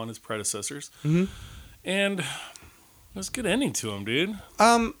Obi-Wan, his predecessors, and it was a good ending to him, dude.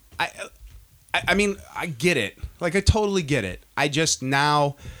 I mean, I get it. Like, I totally get it. I just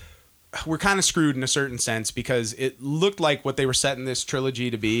now. We're kind of screwed in a certain sense because it looked like what they were setting this trilogy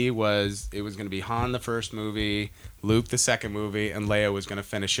to be was it was going to be Han the first movie, Luke the second movie, and Leia was going to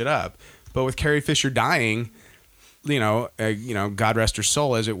finish it up. But with Carrie Fisher dying, you know, God rest her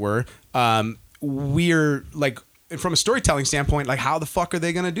soul, as it were, we're like, from a storytelling standpoint, like how the fuck are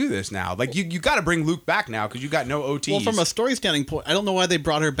they going to do this now? Like you got to bring Luke back now because you got no OTs. Well, from a story standing point, I don't know why they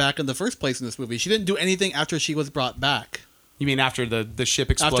brought her back in the first place in this movie. She didn't do anything after she was brought back. You mean after the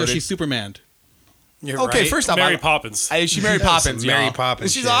ship exploded? After she Supermaned. You're okay, right. first off, Mary Poppins. She Mary Poppins, y'all. Mary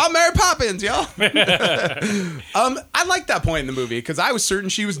Poppins. She's shit. all Mary Poppins, y'all. I like that point in the movie because I was certain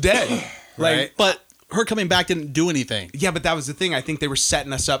she was dead. Like, right. But her coming back didn't do anything. Yeah, but that was the thing. I think they were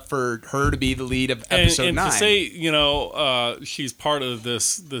setting us up for her to be the lead of episode 9. And to say, you know, she's part of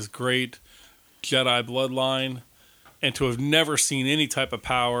this great Jedi bloodline, and to have never seen any type of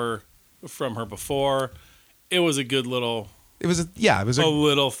power from her before, it was a good little. It was a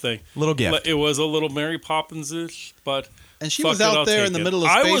little thing, little gift. It was a little Mary Poppins-ish, but and she was out there in the middle of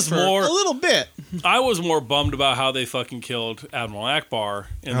space for a little bit. I was more bummed about how they fucking killed Admiral Akbar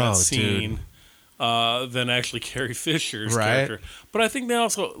in that scene than actually Carrie Fisher's character. But I think they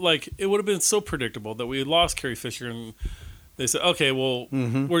also like it would have been so predictable that we had lost Carrie Fisher, and they said, okay, well,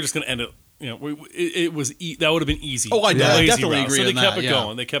 we're just gonna end it. You know, that would have been easy. Oh, I definitely agree. So they on kept that, it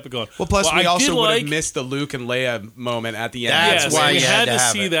going. They kept it going. Well, plus we also would have missed the Luke and Leia moment at the end. That's why we you had to have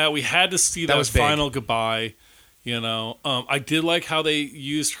see it. that. We had to see that was final goodbye. You know, I did like how they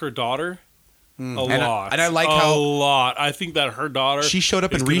used her daughter a lot, and I like how a lot. I think that her daughter she showed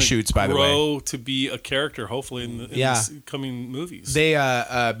up in is gonna reshoots. By the grow way, to be a character, hopefully in the coming movies. They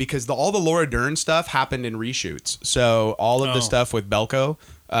because all the Laura Dern stuff happened in reshoots. So all of the stuff with Belko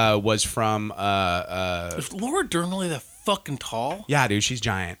was from. Is Laura Dern really that fucking tall? Yeah, dude, she's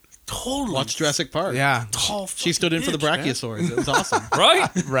giant. Totally. Watch Jurassic Park. Yeah, tall. She stood in for the Brachiosaurs. It was awesome. Right?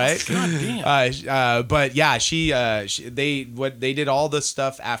 Right. God damn. But yeah, they did all the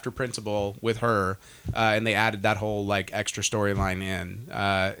stuff after Principal with her, and they added that whole like extra storyline in,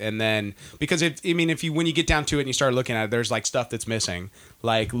 and then because when you get down to it and you start looking at it, there's like stuff that's missing.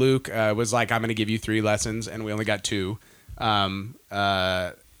 Like Luke was like, I'm going to give you 3 lessons, and we only got 2.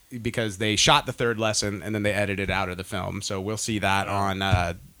 Because they shot the 3rd lesson and then they edited it out of the film, so we'll see that on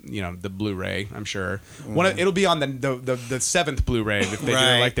the Blu-ray. I'm sure it'll be on the 7th Blu-ray if they do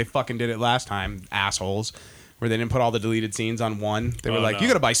it like they fucking did it last time, assholes. Where they didn't put all the deleted scenes on one. They were like, you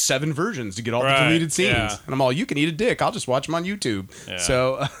got to buy 7 versions to get all the deleted scenes. Yeah. And I'm all, you can eat a dick. I'll just watch them on YouTube. Yeah.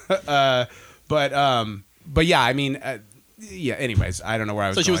 So, but yeah, I mean. Yeah. Anyways, I don't know where I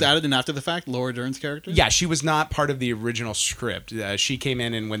was. So she was going. added in after the fact, Laura Dern's character. Yeah, she was not part of the original script. She came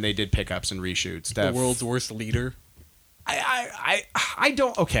in and when they did pickups and reshoots. The world's worst leader. I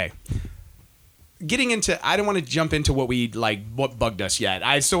don't. Okay. Getting into, I don't want to jump into what bugged us yet.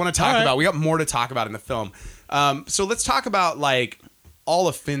 I still want to talk about. We got more to talk about in the film. So let's talk about like all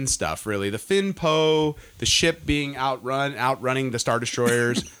of Finn stuff. Really, the Finn Poe, the ship being outrunning the Star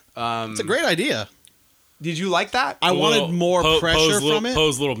Destroyers. It's a great idea. Did you like that? I wanted more pressure from it.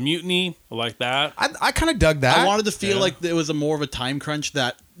 Poe's little mutiny, I like that. I kind of dug that. I wanted to feel like it was more of a time crunch,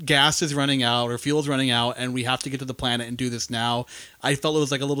 that gas is running out or fuel's running out and we have to get to the planet and do this now. I felt it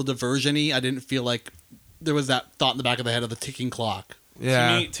was like a little diversion-y. I didn't feel like there was that thought in the back of the head of the ticking clock.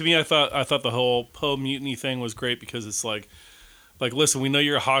 Yeah. To me, I thought the whole Poe mutiny thing was great because it's like, listen, we know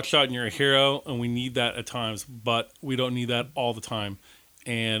you're a hotshot and you're a hero, and we need that at times, but we don't need that all the time.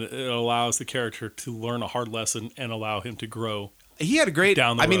 And it allows the character to learn a hard lesson and allow him to grow. He had a great.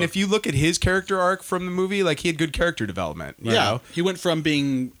 Down the I mean, road. if you look at his character arc from the movie, like he had good character development. You know? He went from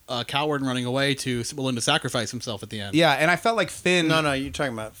being a coward and running away to willing to sacrifice himself at the end. Yeah, and I felt like Finn. No, you're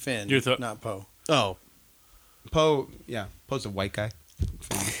talking about Finn, not Poe. Oh, Poe. Yeah, Poe's a white guy.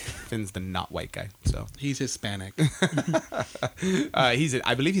 Finn's the not white guy. So he's Hispanic.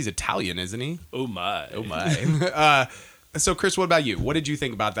 I believe he's Italian, isn't he? Oh my. Oh my. So Chris, what about you? What did you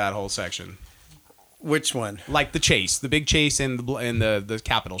think about that whole section? Which one? Like the chase, the big chase in the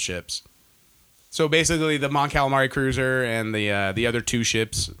capital ships. So basically, the Mon Calamari cruiser and the other two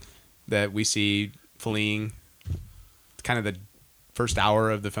ships that we see fleeing. Kind of the first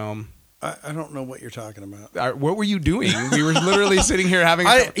hour of the film. I don't know what you're talking about. What were you doing? We were literally sitting here having.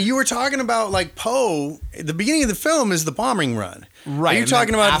 You were talking about like Poe. The beginning of the film is the bombing run. Right. Are you and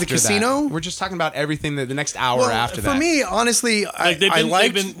talking then about the after casino? that, we're just talking about everything the next hour after that. For me, honestly,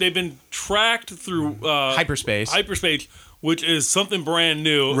 they've been tracked through hyperspace, which is something brand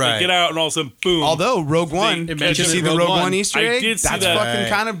new. Right. They get out and all of a sudden, boom. Although Rogue One, It did you mentions see the Rogue Rogue One. One Easter I egg? did see That's that. fucking Right.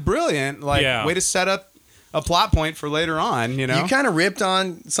 kind of brilliant. Like way to set up a plot point for later on. You know, you kind of ripped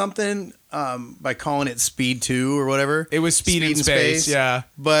on something by calling it Speed 2 or whatever. it was Speed in Space. Yeah.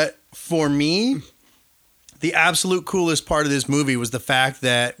 But for me, the absolute coolest part of this movie was the fact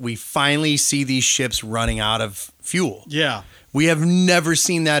that we finally see these ships running out of fuel. Yeah. We have never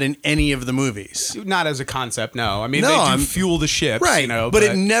seen that in any of the movies. Not as a concept, no. I mean, No, they do fuel the ships, Right. you know. but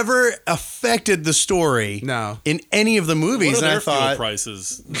it never affected the story No. in any of the movies. What are And I their fuel thought,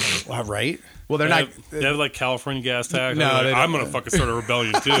 prices? right? well, they're not. They have like California gas tax. No, they don't. I'm gonna fucking start a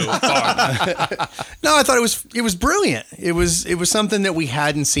rebellion too. Fuck. No, I thought it was brilliant. It was something that we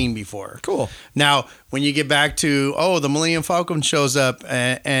hadn't seen before. Cool. Now, when you get back to the Millennium Falcon shows up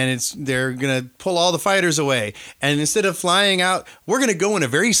and they're gonna pull all the fighters away, and instead of flying out, we're gonna go in a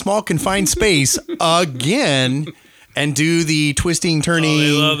very small confined space again and do the twisting, turning.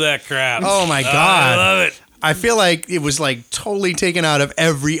 They love that crap. Oh my God. I love it. I feel like it was like totally taken out of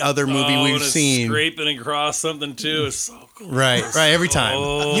every other movie when we've it's seen. Scraping across something too is so cool. Right, every time.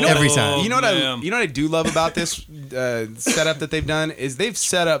 Every time. You know what man. I do love about this setup that they've done is they've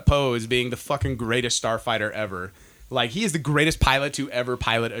set up Poe as being the fucking greatest starfighter ever. Like he is the greatest pilot to ever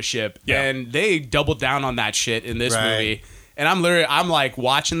pilot a ship, Yeah. and they doubled down on that shit in this Right. movie. And I'm like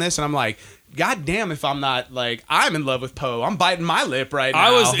watching this, and I'm like, God damn, if I'm not like I'm in love with Poe, I'm biting my lip right now.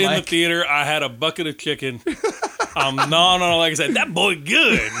 I was in the Like, theater. I had a bucket of chicken. I'm gnawing on it. Like I said, that boy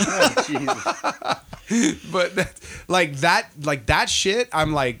good. but that shit,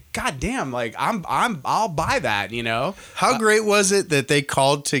 I'm like, God damn, like I'll buy that, you know. How great was it that they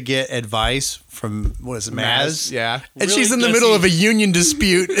called to get advice from Maz? Yeah. And Really? she's in the Does middle he- of a union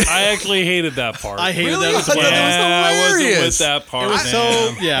dispute. I actually hated that part. I hated Really? that as I thought well. that was I wasn't with hilarious. that part. It was man.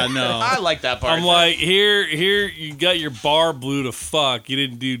 so yeah, no. I like that part. I'm like, here, you got your bar blue to fuck. You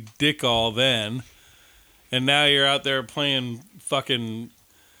didn't do dick all then, and now you're out there playing fucking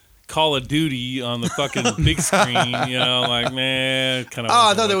Call of Duty on the fucking big screen. You know, like man, kind of. Oh,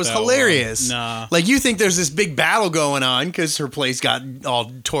 I thought that was hilarious. Nah. Like you think there's this big battle going on because her place got all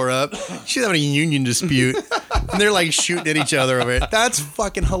tore up. She's having a union dispute, and they're like shooting at each other over it. That's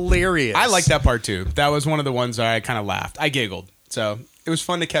fucking hilarious. I like that part too. That was one of the ones where I kind of laughed. I giggled. So it was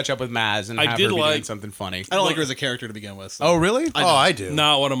fun to catch up with Maz and I have did her be doing like- something funny. I don't like her as a character to begin with. So. Oh, really? Oh, I do.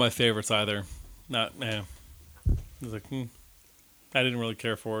 Not one of my favorites either. Not man. I was like, I didn't really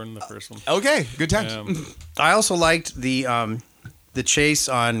care for her in the first one. Okay, good times. I also liked the chase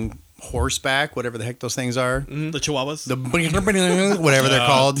on horseback, whatever the heck those things are. The Chihuahuas. The whatever they're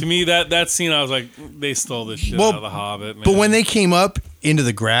called. To me, that scene, I was like, they stole this shit out of The Hobbit. Man. But when they came up into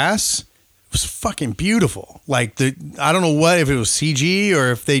the grass, it was fucking beautiful. Like I don't know what if it was CG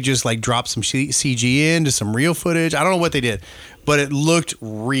or if they just like dropped some CG into some real footage. I don't know what they did, but it looked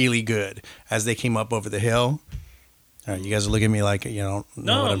really good as they came up over the hill. All right, you guys are looking at me like you don't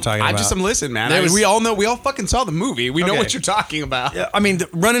know No. what I'm talking about. I just am listening, man. There was- we all fucking saw the movie. We know Okay. what you're talking about. Yeah, I mean,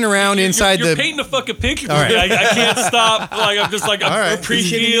 running around inside you're the. painting a fucking picture for All right. me. I can't stop. Like I'm just like All right. a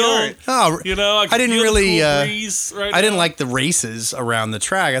pre-feel. Oh, You know, I, I didn't feel really. The cool breeze right I didn't now. like the races around the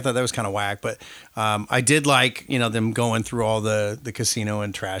track. I thought that was kind of whack, but I did like them going through all the casino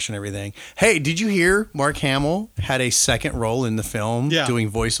and trash and everything. Hey, did you hear Mark Hamill had a second role in the film Yeah.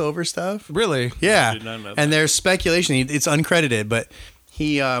 doing voiceover stuff? Really? Yeah, did not know that. and there's speculation. It's uncredited, but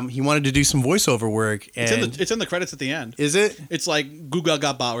he wanted to do some voiceover work. And It's in the credits at the end. is it? It's like Guga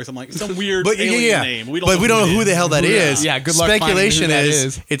Gaba or something like some weird But alien name. but we don't know who the hell that is. Yeah, good luck finding Speculation who that is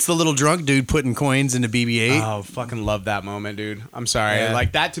is. it's the little drunk dude putting coins into BB-8. Oh, fucking love that moment, dude. I'm sorry. Yeah.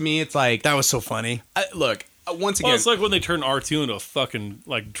 Like that to me, it's like That was so funny. look. Once again, Well, it's like when they turn R2 into a fucking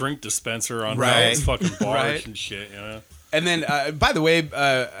like drink dispenser on Right. those fucking bars Right. and shit. You know. and then by the way,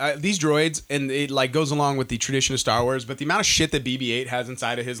 these droids, and it like goes along with the tradition of Star Wars, but the amount of shit that BB-8 has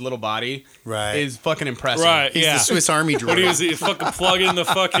inside of his little body, Right. is fucking impressive. Right. He's yeah. the Swiss Army droid. What do you fucking plug in the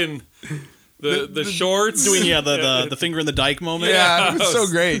fucking the shorts? Doing the finger in the dike moment. Yeah, it was so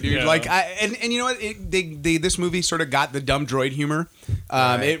great, dude. Yeah. Like, and you know what? This movie sort of got the dumb droid humor.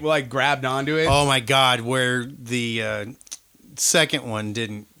 Right. It like grabbed onto it. Oh my God, where the second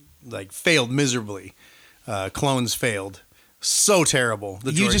one failed miserably. Clones failed. So terrible.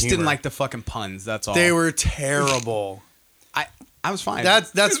 The you droid just didn't humor. like the fucking puns. That's all. They were terrible. I was fine.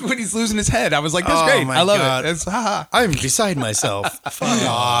 That's when he's losing his head. I was like, that's Oh great. my I love God. it. It's haha. I'm beside myself. Fuck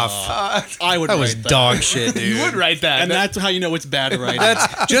off. I would That was write that. dog shit, dude. You would write that. And that's how you know it's bad writing.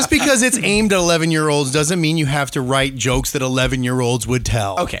 That's just because it's aimed at 11-year-olds doesn't mean you have to write jokes that 11-year-olds would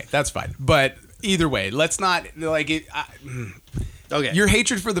tell. okay. That's fine. But either way, let's not like it. Okay. Your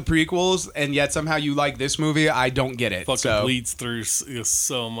hatred for the prequels, and yet somehow you like this movie. I don't get it. fucking so. bleeds through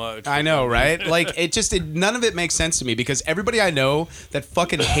so much. I know, right? Like, none of it makes sense to me because everybody I know that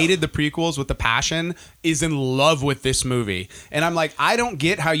fucking hated the prequels with the passion is in love with this movie. And I'm like, I don't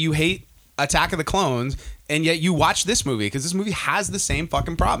get how you hate Attack of the Clones and yet you watch this movie because this movie has the same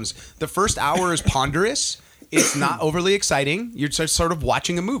fucking problems. The first hour is ponderous. It's not overly exciting. You're just sort of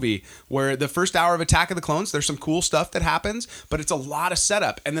watching a movie where the first hour of Attack of the Clones, there's some cool stuff that happens, but it's a lot of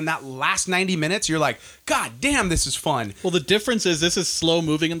setup. And then that last 90 minutes, you're like, God damn, this is fun. Well, the difference is this is slow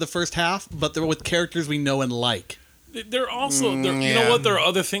moving in the first half, but they're with characters we know and like. They're also, you yeah. know what? There are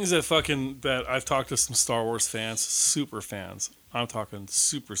other things that I've talked to some Star Wars fans, super fans. I'm talking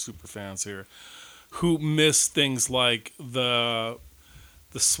super fans here, who miss things like the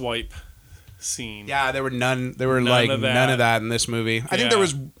swipe scene. Yeah, there were none. There were None like of that. none of that in this movie. I think there Yeah.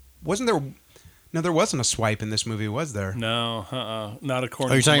 was. Wasn't there? No, there wasn't a swipe in this movie, was there? No, not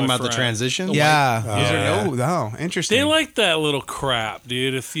according. Are you to talking my about the friend. transition? Yeah. Oh, Was there yeah. no, interesting. They like that little crap,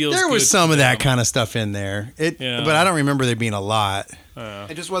 dude. It feels. There was good some to of that them. kind of stuff in there. Yeah. But I don't remember there being a lot.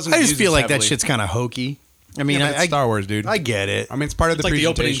 it just wasn't. I just used feel as like that heavily. shit's kind of hokey. I I mean, mean, I Star Wars, dude. I get it. I mean, it's part of It's the like the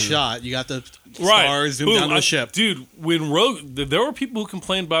opening presentation. shot. You got the Right. stars zoom Boom, down to the ship. Dude, when there were people who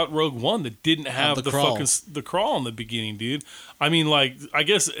complained about Rogue One that didn't have the the crawl. fucking the crawl in the beginning, dude. I mean, like, I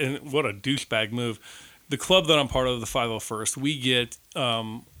guess, and what a douchebag move. The club that I'm part of, the 501st, we get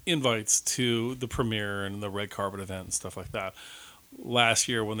invites to the premiere and the red carpet event and stuff like that. Last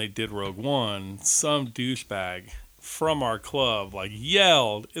year when they did Rogue One, some douchebag from our club like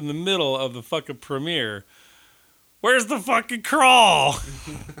yelled in the middle of the fucking premiere, "Where's the fucking crawl?"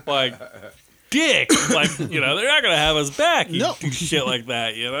 Like, dick. Like, they're not gonna have us back. You No. do shit like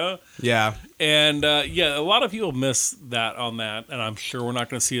that, Yeah. And yeah, a lot of people miss that on that, and I'm sure we're not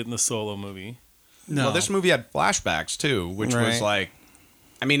gonna see it in the Solo movie. No. Well, this movie had flashbacks too, which was Right. like,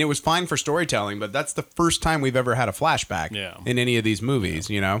 I mean, it was fine for storytelling, but that's the first time we've ever had a flashback Yeah. in any of these movies,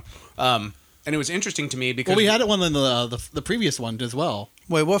 and it was interesting to me because Well, we had it one in the previous one as well.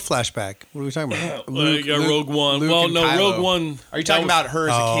 Wait, what flashback? What are we talking about? Rogue One. Luke Well, and no, Kylo. Rogue One. Are you talking about her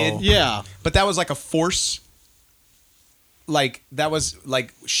as a kid? Yeah. But that was like a force. Like that was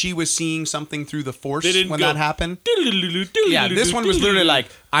like she was seeing something through the force They didn't when go- that happened. Yeah, this one was literally like,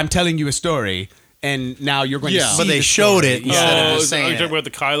 I'm telling you a story, and now you're going to Yeah. see But they the showed story. it instead of just Are saying you talking it. about the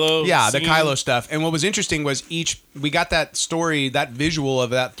Kylo? Yeah, the scene? Kylo stuff. And what was interesting was we got that story, that visual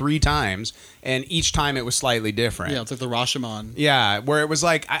of that 3 times, and each time it was slightly different. Yeah, it's like the Rashomon. Yeah, where it was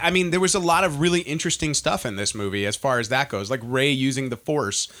like, I mean, there was a lot of really interesting stuff in this movie as far as that goes. Like Rey using the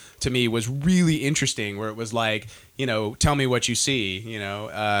Force to me was really interesting, where it was like, tell me what you see,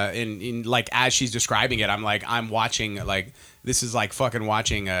 and like as she's describing it, I'm like, I'm watching like. This is like fucking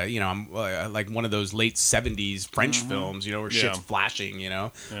watching, I'm like one of those late 70s French films, where shit's flashing, Yeah.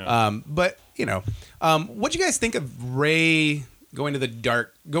 But, what'd you guys think of Rey going to the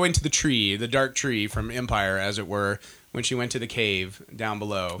dark tree from Empire, as it were, when she went to the cave down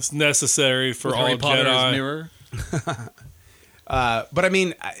below. It's necessary for With all Harry Potter's Jedi. mirror. But I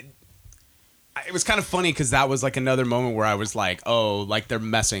mean, it was kind of funny because that was like another moment where I was like, oh, like they're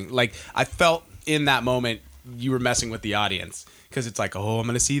messing. Like I felt in that moment you were messing with the audience because it's like, oh, I'm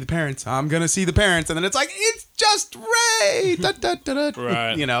gonna see the parents. I'm gonna see the parents, and then it's like, it's just Rey. Da, da, da, da.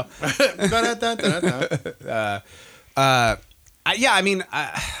 Right. You know. Da-da-da-da-da. Yeah, I mean,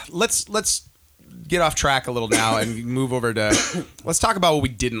 let's get off track a little now and move over to let's talk about what we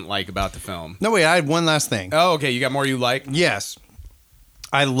didn't like about the film. No, wait, I had one last thing. Oh, okay, you got more you like? Yes.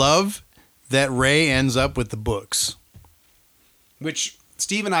 I love that Rey ends up with the books. Which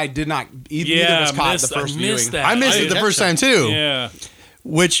Steve and I did not. Neither of us caught the first viewing. That. I missed it the first time too. Yeah.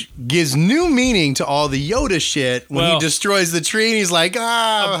 Which gives new meaning to all the Yoda shit when he Well, destroys the tree and he's like,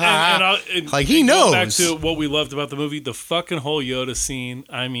 like he going back knows. to what we loved about the movie, the fucking whole Yoda scene.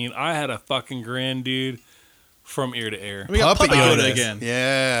 I mean, I had a fucking grin, dude, from ear to ear. We got Puppet Yoda again.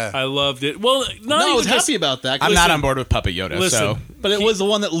 Yeah. I loved it. Well, not I even was just- happy about that. I'm not on board with Puppet Yoda, Listen. so But it was the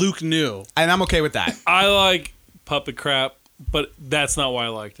one that Luke knew. and I'm okay with that. I like puppet crap, but that's not why I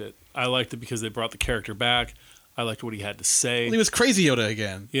liked it. I liked it because they brought the character back. I liked what he had to say. He was Crazy Yoda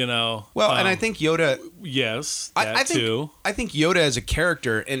again. You know. Well, and I think Yoda. yes, that I think too. I think Yoda as a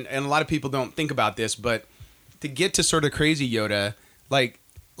character, and a lot of people don't think about this, but to get to sort of crazy Yoda, like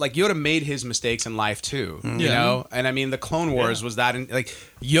Yoda made his mistakes in life too, you Yeah. know. And I mean, the Clone Wars was that, like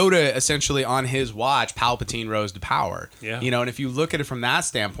Yoda essentially on his watch, Palpatine rose to power. Yeah. You know, and if you look at it from that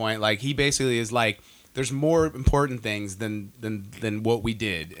standpoint, like he basically is like, there's more important things than what we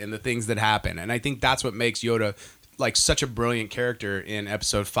did and the things that happen, and I think that's what makes Yoda like such a brilliant character in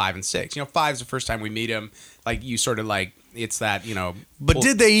episode 5 and 6. You know, 5's the first time we meet him. Like you sort of like it's that, you know. But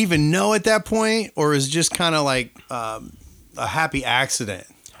did they even know at that point, or is it just kind of like a happy accident?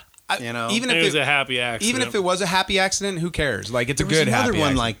 You know, even It if was a happy accident. even if it was a happy accident, who cares? Like it's there a was good another happy one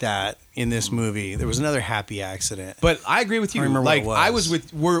accident. like that in this movie. There was another happy accident. But I agree with you. I remember Like what it I was.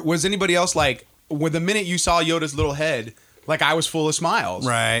 was with. Was anybody else like? When the minute you saw Yoda's little head, like I was full of smiles.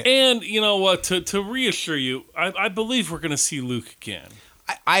 Right. And you know what? To reassure you, I believe we're going to see Luke again.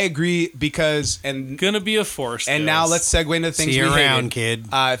 I agree because Going to be a Force. and now let's segue into things See you we around, hated.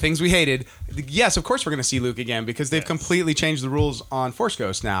 kid. Things we hated. Yes, of course we're going to see Luke again because they've completely changed the rules on Force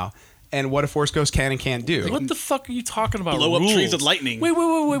Ghost now, and what a Force Ghost can and can't do. What the fuck are you talking about? Blow up rules? trees with lightning.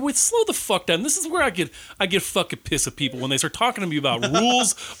 Wait! Slow the fuck down. This is where I get fucking pissed at people when they start talking to me about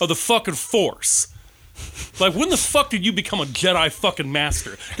rules of the fucking Force. Like, when the fuck did you become a Jedi fucking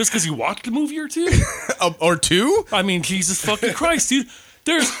master? Just because you watched a movie or two? Or two? I mean, Jesus fucking Christ, dude.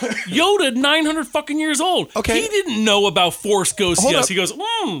 There's Yoda, 900 fucking years old. Okay. He didn't know about Force Ghosts. Hold Yes, up. he goes,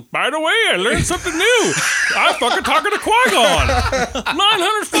 by the way, I learned something new. I fucking talking to Qui-Gon.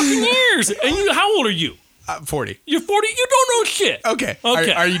 900 fucking years. And you, how old are you? 40. You're 40? You don't know shit. Okay.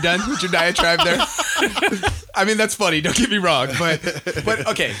 Okay. Are you done with your diatribe there? I mean, that's funny. Don't get me wrong, but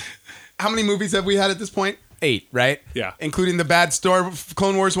okay. How many movies have we had at this point? 8, right? Yeah. Including the bad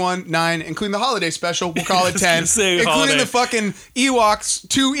Clone Wars 1, 9, including the holiday special, we'll call it 10. gonna say Including holiday. the fucking Ewoks,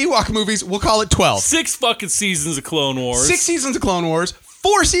 2 Ewok movies, we'll call it 12. 6 fucking seasons of Clone Wars. 6 seasons of Clone Wars,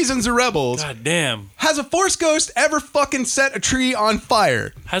 4 seasons of Rebels. God damn. Has a Force Ghost ever fucking set a tree on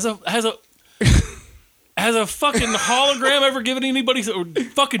fire? Has a fucking hologram ever given anybody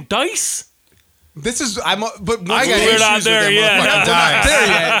fucking dice? This is but We're I got not issues there with them yet. motherfuckers. We're not there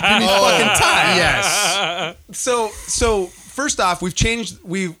yet. Give me fucking time. Yes. So first off, we've changed.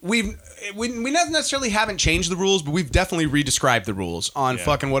 We not necessarily haven't changed the rules, but we've definitely redescribed the rules on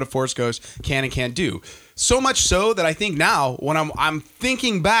fucking what a Force Ghost can and can't do. So much so that I think now when I'm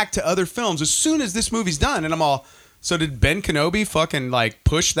thinking back to other films, as soon as this movie's done, and I'm all, so did Ben Kenobi fucking like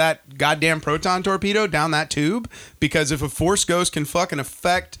push that goddamn proton torpedo down that tube? Because if a Force Ghost can fucking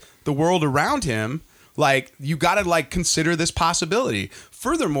affect the world around him, like you gotta like consider this possibility.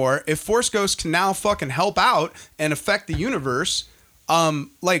 Furthermore, if Force Ghosts can now fucking help out and affect the universe,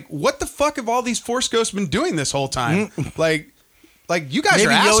 like what the fuck have all these Force Ghosts been doing this whole time? like you guys Maybe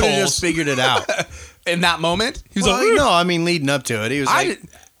are assholes. Yoda just figured it out. In that moment, he was Well, like, no, I mean leading up to it, he was I like did-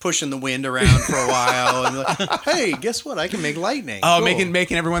 pushing the wind around for a while, and like, hey, guess what? I can make lightning. oh, Cool.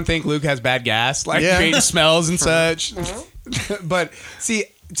 making everyone think Luke has bad gas, like Yeah. creating smells and such. But see,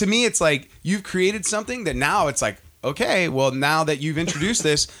 to me, it's like you've created something that now it's like, okay, well, now that you've introduced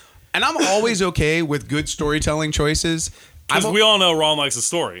this, and I'm always okay with good storytelling choices. Because we all know Ron likes a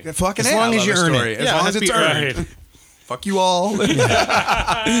story. Fucking As A, long I as love you a earn story. it. As Yeah, long it as has it's to be earned. Right. Fuck you all.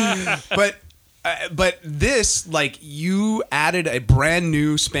 But this, like, you added a brand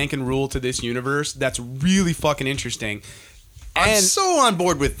new spanking rule to this universe that's really fucking interesting. I'm And- so on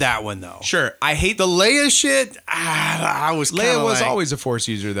board with that one though. Sure, I hate The Leia shit. I was Leia kinda was like, always a Force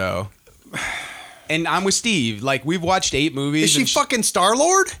user though. And I'm with Steve. Like we've watched 8 movies. Is she and fucking Star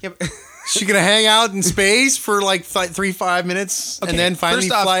Lord? She gonna hang out in space for like 3-5 minutes and then finally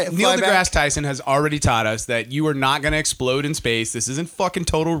First off, fly Neil back? deGrasse Tyson has already taught us that you are not going to explode in space. This isn't fucking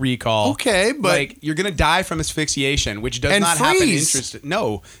Total Recall. Okay, but- like you're going to die from asphyxiation, which does And not happen. freeze.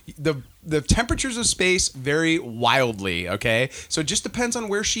 No, the temperatures of space vary wildly. Okay, so it just depends on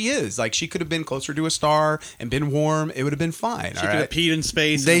where she is. Like she could have been closer to a star and been warm. It would have been fine. She all could have right. peed in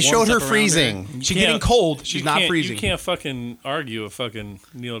space. They and showed warmed her up around freezing. her. She's getting cold. She's You not can't- freezing. You can't fucking argue with fucking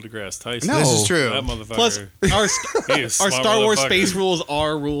Neil deGrasse Tyson. No. This is true. That motherfucker. Plus, He is our smart Star Wars motherfucker. space rules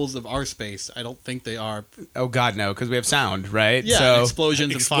are rules of our space. I don't think they are. Oh God, no, because we have sound, right? Yeah, So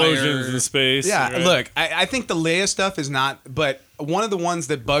explosions, Explosions and fire. in space. yeah, right? look, I think the Leia stuff is not, but one of the ones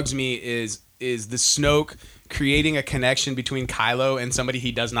that bugs me is the Snoke creating a connection between Kylo and somebody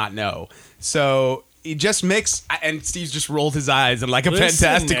he does not know. So it just makes, and Steve just rolled his eyes in like a Listen,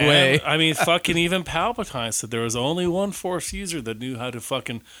 fantastic man, way. I mean, fucking even Palpatine said there was only one Force user that knew how to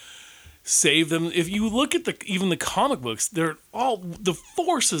fucking save them. If you look at even the comic books, they're all the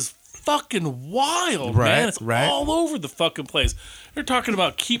Force is fucking wild, Right, man. It's right. all over the fucking place. They're talking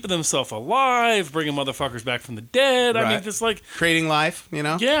about keeping themselves alive, bringing motherfuckers back from the dead. I mean, Right. just like Creating life, you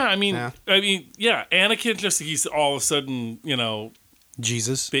know? yeah. I mean, Yeah. Anakin just he's all of a sudden,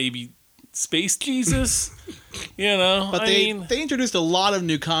 Jesus. baby space Jesus. But I they mean, they introduced a lot of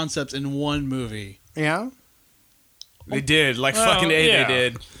new concepts in one movie. Yeah. They did, like Well, fucking A, yeah. they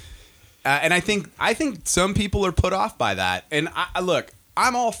did. And I think some people are put off by that. And I look,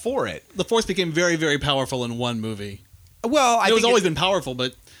 I'm all for it. The Force became very, very powerful in one movie. Well, I It was think always been powerful,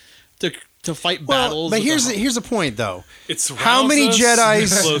 but to fight battles. But with here's the point though. it How many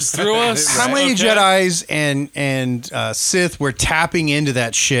surrounds us, Jedis- flows through us? How many Okay. Jedis and Sith were tapping into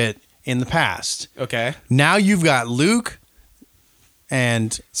that shit in the past? okay. Now you've got Luke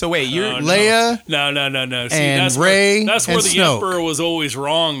and So wait, you're No, Leia. No. See, and that's Rey where, that's where and the Snoke. Emperor was always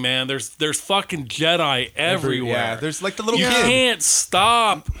wrong, man. There's fucking Jedi everywhere. Yeah, there's like the little you kid. can't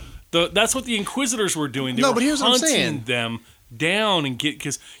stop. That's what the Inquisitors were doing. They No, were but here's what I'm hunting saying. them down and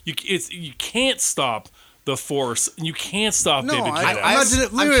because you can't stop the Force. You can't stop No, baby I- Jedi.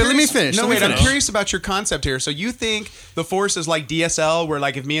 I'm not- let me finish. No, Let me wait, I'm finish. curious about your concept here. So you think the Force is like DSL, where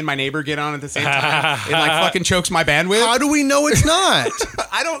like if me and my neighbor get on at the same time, it like fucking chokes my bandwidth? How do we know it's not?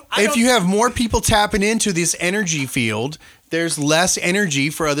 I don't. If you have more people tapping into this energy field, there's less energy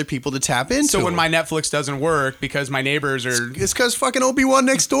for other people to tap into. so when my Netflix doesn't work because my neighbors are it's because fucking Obi-Wan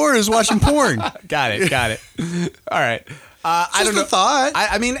next door is watching porn. got it. All right. I Just don't know. a thought.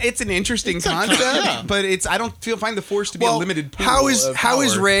 I mean, it's an interesting concept, but I don't find the Force to be a limited pool. how is of power.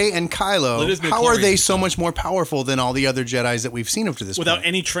 Rey and Kylo? Well, it is How are midichlorians, they so much more powerful than all the other Jedis that we've seen up to this without point?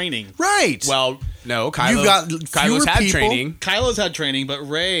 any training. Right. Well, no, Kylo. You've got Kylo's fewer had people. training. Kylo's had training, but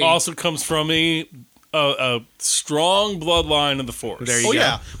Rey. also comes from a strong bloodline of the Force. There you Oh go.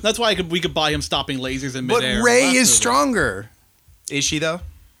 yeah, that's why we could buy him stopping lasers in but midair. Rey Last is movie. stronger. Is she though?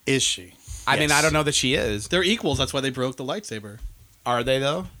 Is she? I mean, I don't know that she is. They're equals. That's why they broke the lightsaber. Are they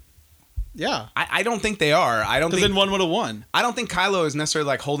though? Yeah, I don't think they are. I don't because think then one would have won. I don't think Kylo is necessarily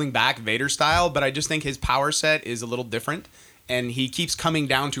like holding back Vader style, but I just think his power set is a little different, and he keeps coming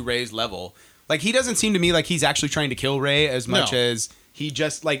down to Rey's level. Like he doesn't seem to me like he's actually trying to kill Rey as much No. as he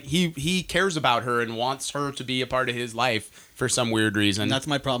just like he cares about her and wants her to be a part of his life for some weird reason. And that's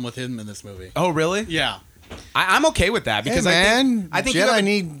my problem with him in this movie. Oh really? Yeah. I'm okay with that because Hey, man, I think you Jedi have a-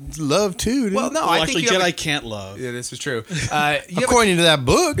 need love too. Dude. Well, no, Well, I actually, think you have Jedi a- can't love. yeah, this is true. You have a- according to that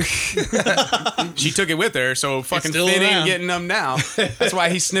book. she took it with her, so fucking still Finn ain't around. getting them now. That's why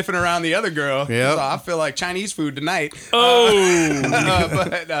he's sniffing around the other girl. Yep. So I feel like Chinese food tonight. Oh,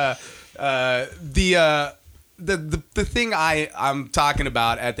 But the thing I'm talking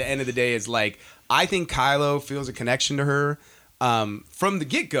about at the end of the day is like I think Kylo feels a connection to her. From the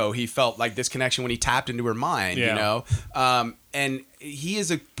get-go, he felt like this connection when he tapped into her mind, you Yeah. know? And he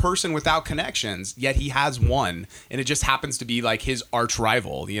is a person without connections, yet he has one, and it just happens to be like his arch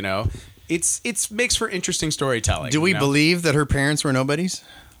rival, you know? It's makes for interesting storytelling. Do we you know? believe that her parents were nobodies?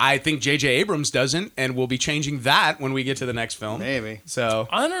 I think J.J. Abrams doesn't, and we'll be changing that when we get to the next film. Maybe. So,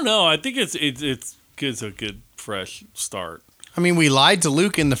 I don't know. I think it's a good fresh start. I mean, we lied to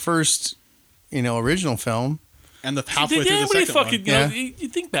Luke in the first, original film. And the halfway Did through the anybody second fucking one. you know, Yeah. you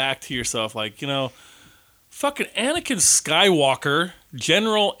think back to yourself like fucking Anakin Skywalker,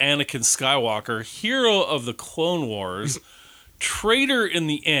 General Anakin Skywalker, hero of the Clone Wars, traitor in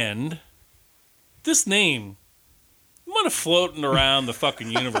the end. This name I'm kind of floating around the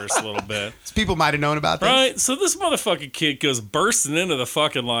fucking universe a little bit. People might have known about this. Right? So this motherfucking kid goes bursting into the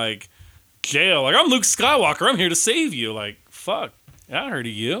fucking, like, jail. Like, I'm Luke Skywalker. I'm here to save you. Like, fuck. I heard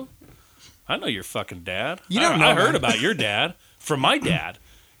of you. I know your fucking dad. You don't know, I heard man. about your dad from my dad.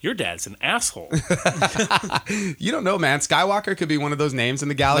 Your dad's an asshole. You don't know, man. Skywalker could be one of those names in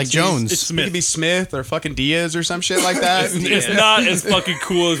the galaxy. Like Jones. It's It Smith. could be Smith or fucking Diaz or some shit like that. It's not as fucking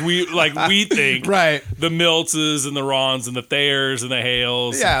cool as we think. Right. The Miltzes and the Rons and the Thayers and the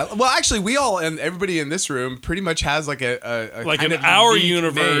Hales. Yeah. Well, actually, we all and everybody in this room pretty much has like a Like kind in of our unique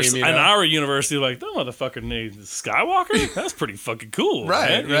universe, name, you know? in our university, like that motherfucker named Skywalker. That's pretty fucking cool, Right,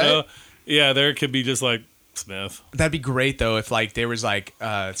 man, you right. know? Yeah, there could be just like Smith. That'd be great though if like there was like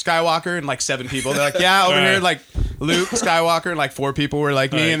Skywalker and like 7 people. They're like, yeah, over Right. here like Luke Skywalker and like 4 people were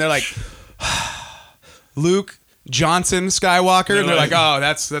like me, Right. and they're like Luke Johnson Skywalker, and they're like, oh,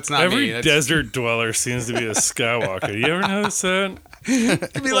 that's not Every me. That's desert dweller seems to be a Skywalker. You ever notice that?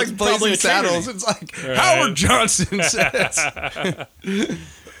 it'd be like it's probably Blazing a Saddles. Trinity. It's like Right. Howard Johnson says.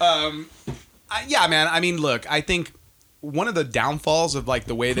 Yeah, man. I mean, look, I think one of the downfalls of like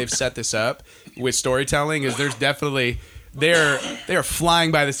the way they've set this up with storytelling is there's definitely they're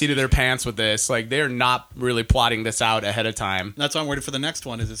flying by the seat of their pants with this. Like they're not really plotting this out ahead of time. That's why I'm waiting for the next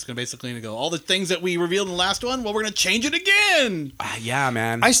one. Is it's going to basically go all the things that we revealed in the last one? Well, we're going to change it again. Yeah,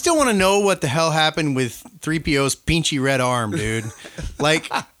 man. I still want to know what the hell happened with 3PO's pinchy red arm, dude.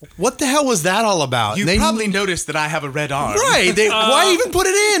 Like, what the hell was that all about? you They- probably noticed that I have a red arm. right. Why even put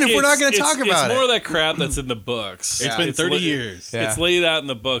it in if we're not going to talk about It's more it? of that crap that's in the books. It's been 30 years. Yeah. It's laid out in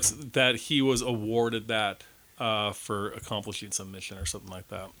the books that he was awarded that for accomplishing some mission or something like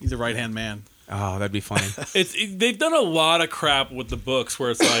that. He's a right-hand man. Oh, that'd be funny. They've done a lot of crap with the books where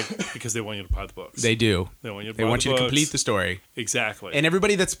it's like because they want you to buy the books. They do. They want you to They buy want the you to books. complete the story. Exactly. And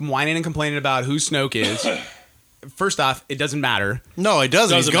everybody that's whining and complaining about who Snoke is, first off, it doesn't matter. No, it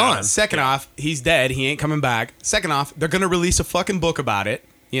doesn't. He's Doesn't gone. matter. Second off, he's dead. He ain't coming back. Second off, they're gonna release a fucking book about it,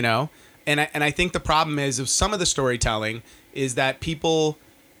 you know. And I think the problem is of some of the storytelling is that people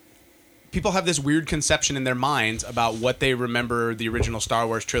have this weird conception in their minds about what they remember the original Star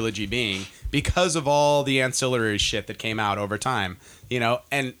Wars trilogy being because of all the ancillary shit that came out over time, you know.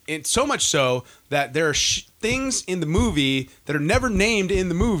 And it's so much so that there are things in the movie that are never named in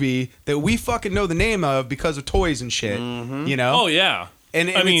the movie that we fucking know the name of because of toys and shit, you know. oh yeah. And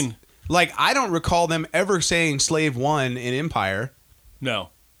I mean, like I don't recall them ever saying Slave 1 in Empire. no.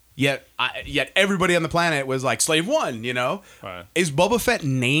 Yet everybody on the planet was like Slave 1, you know? Right. Is Boba Fett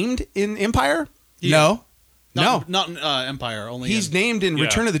named in Empire? Yeah. No. Not in Empire. Only He's in, named in Yeah.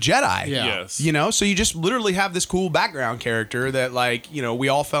 Return of the Jedi. Yeah. Yes. You know, so you just literally have this cool background character that, like, you know, we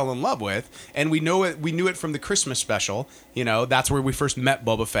all fell in love with, and we know it. We knew it from the Christmas special. You know, that's where we first met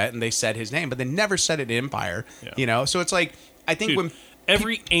Boba Fett, and they said his name, but they never said it in Empire. Yeah. You know, so it's like I think Dude, when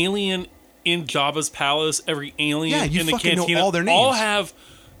every alien in Jabba's palace, every alien Yeah, you in the fucking know cantina, all their all names. have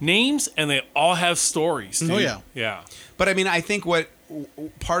names and they all have stories. Dude. Oh, yeah. Yeah. But I mean, I think what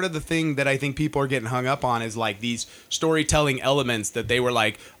part of the thing that I think people are getting hung up on is like these storytelling elements that they were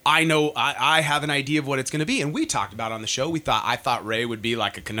like, I have an idea of what it's going to be. And we talked about on the show. I thought Rey would be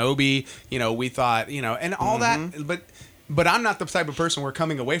like a Kenobi, you know, we thought, you know, and all that. But I'm not the type of person where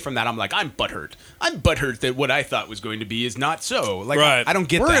coming away from that, I'm like, I'm butthurt. I'm butthurt that what I thought was going to be is not so. Like, Right. I don't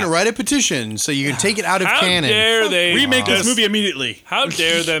get We're that. going to write a petition so you can take it out of How canon. dare they remake this just- movie immediately. How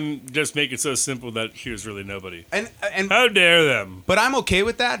dare them just make it so simple that here's really nobody? And How dare them? But I'm okay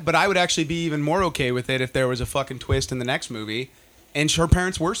with that. But I would actually be even more okay with it if there was a fucking twist in the next movie, and her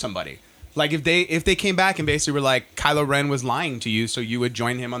parents were somebody. Like if they came back and basically were like, Kylo Ren was lying to you, so you would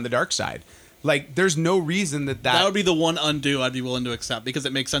join him on the dark side. Like there's no reason that Would be the one undo I'd be willing to accept because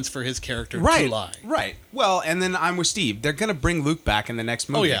it makes sense for his character right, to lie. right. Well, and then I'm with Steve. They're gonna bring Luke back in the next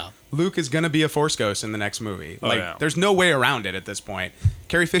movie. yeah. Luke is gonna be a Force ghost in the next movie. Oh, Like yeah. there's no way around it at this point.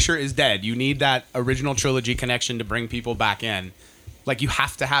 Carrie Fisher is dead. You need that original trilogy connection to bring people back in. Like you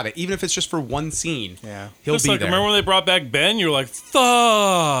have to have it, even if it's just for one scene. Yeah. He'll Just be like there. remember when they brought back Ben? You're like,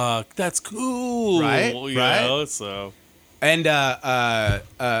 fuck, that's cool, Right, You right. know, so And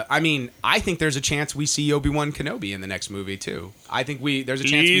I mean, I think there's a chance we see Obi-Wan Kenobi in the next movie too. I think there's a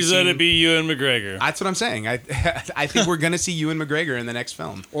chance we he's see. gonna be Ewan McGregor. That's what I'm saying. I think we're gonna see Ewan McGregor in the next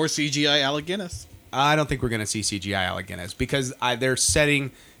film. Or CGI Alec Guinness. I don't think we're gonna see CGI Alec Guinness because they're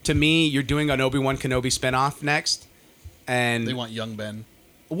setting. To me, you're doing an Obi-Wan Kenobi spinoff next, and They want young Ben.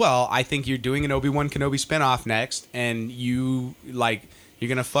 well, I think you're doing an Obi-Wan Kenobi spinoff next, and you're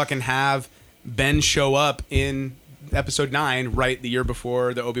gonna fucking have Ben show up in episode 9, right the year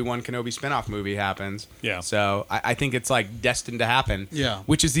before the Obi-Wan Kenobi spinoff movie happens. Yeah. So I think it's like destined to happen. Yeah.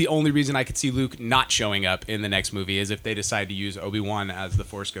 Which is the only reason I could see Luke not showing up in the next movie, is if they decide to use Obi-Wan as the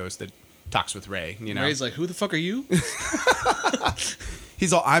Force ghost that talks with Rey. You know, Rey's like, who the fuck are you?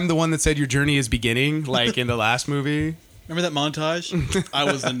 he's all, I'm the one that said your journey is beginning, like in the last movie. Remember that montage? I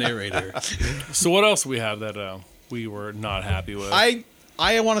was the narrator. So what else do we have that we were not happy with? I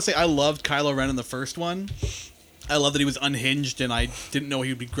want to say I loved Kylo Ren in the first one. I love that he was unhinged and I didn't know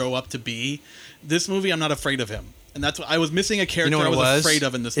he would grow up to be. This movie, I'm not afraid of him. And that's what I was missing, a character what I it was afraid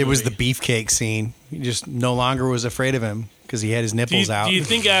of in this movie. It was the beefcake scene. He just no longer was afraid of him because he had his nipples out. Do you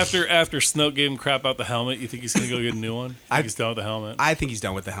think after Snoke gave him crap out the helmet, you think he's going to go get a new one? He's done with the helmet. I think he's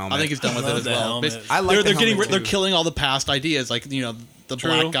done with the helmet. I think he's done with it as the well. helmet. I like they're the getting helmet, they're too. killing all the past ideas, like the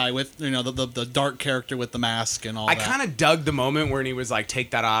True. black guy with the dark character with the mask and all I that. kind of dug the moment when he was like,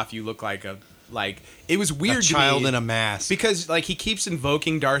 "Take that off. You look like a like." It was weird. A to child me in a mask. because like he keeps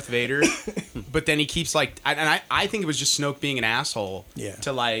invoking Darth Vader, but then he keeps like, I think it was just Snoke being an asshole. Yeah.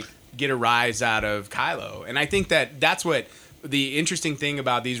 To like get a rise out of Kylo, and I think that's what the interesting thing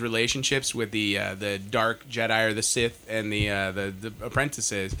about these relationships with the dark Jedi or the Sith and the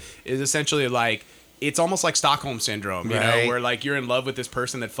apprentices is essentially like. It's almost like Stockholm syndrome, you know, Right. where like you're in love with this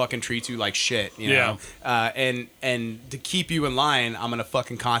person that fucking treats you like shit, you Yeah. know. And to keep you in line, I'm gonna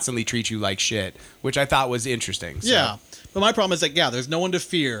fucking constantly treat you like shit, which I thought was interesting. So. Yeah, but my problem is that there's no one to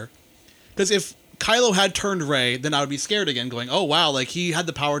fear, because if Kylo had turned Rey, then I would be scared again, going, "Oh wow, like he had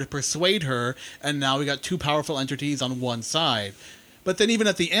the power to persuade her, and now we got two powerful entities on one side." But then even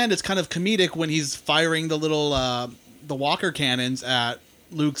at the end, it's kind of comedic when he's firing the little the Walker cannons at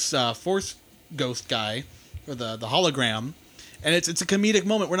Luke's Force ghost guy, or the hologram. And it's a comedic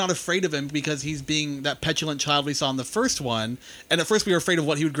moment. We're not afraid of him because he's being that petulant child we saw in the first one. And at first we were afraid of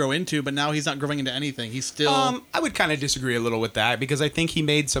what he would grow into, but now he's not growing into anything. He's still... I would kind of disagree a little with that because I think he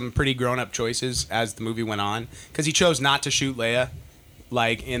made some pretty grown-up choices as the movie went on. Because he chose not to shoot Leia,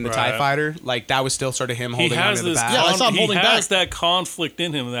 like in the Right. TIE Fighter. Like that was still sort of him he holding on has to the this. bat. Yeah, I saw him holding he has back. that conflict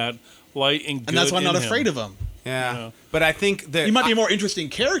in him, that light and good. and that's why I'm not in him. afraid of him. Yeah. Yeah. But I think that... He might be a more interesting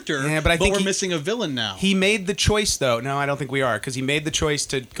character, Yeah, but I think we're he- missing a villain now. He made the choice, though. No, I don't think we are, because he made the choice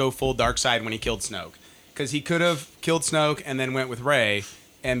to go full dark side when he killed Snoke. Because he could have killed Snoke and then went with Rey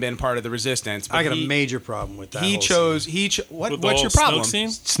and been part of the Resistance. But I got he, a major problem with that. He whole chose. scene. What? With the What's whole your problem? Snoke scene?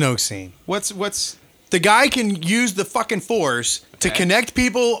 Snoke scene. What's? The guy can use the fucking Force to Okay. connect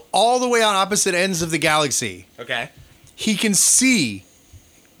people all the way on opposite ends of the galaxy. Okay. He can see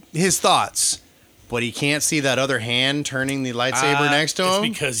his thoughts, but he can't see that other hand turning the lightsaber next to It's him.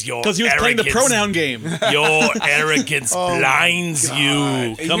 because your Because he was playing the pronoun game. Your arrogance blinds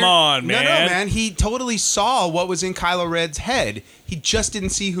you. Come on, man. No, man. He totally saw what was in Kylo Ren's head. He just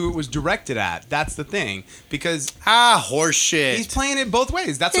didn't see who it was directed at. That's the thing. Because Horse shit. he's playing it both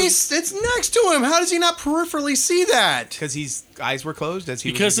ways. That's It's next to him. How does he not peripherally see that? because his eyes were closed as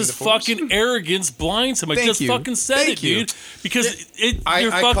he Because was his using the Force. fucking arrogance blinds him. I Thank just you. fucking said Thank it, you. dude. Because I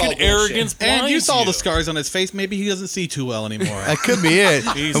your call fucking bullshit. arrogance blinds And you saw you. the scars on his face. Maybe he doesn't see too well anymore. That could be it.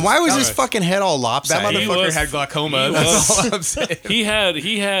 Jesus And why was his Christ. fucking head all That lopsided? He motherfucker was- had glaucoma. he That's was- all I'm saying.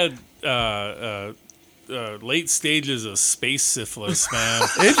 He had late stages of space syphilis, man.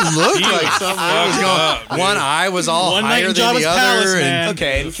 It looked He like was something fucked was going up, dude. One eye was all One night higher in than the Jabba's other. palace, and- man.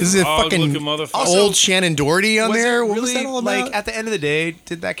 Okay. This is a Dog-looking fucking motherfucker. old Shannon Doherty on Was it there. What was really, that all about? like at the end of the day,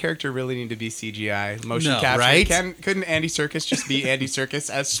 did that character really need to be CGI motion No, capture? right? Couldn't Andy Serkis just be Andy Serkis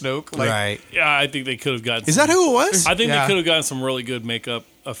as Snoke? Like, right. Yeah, I think they could have gotten. Is that who it was? I think Yeah. they could have gotten some really good makeup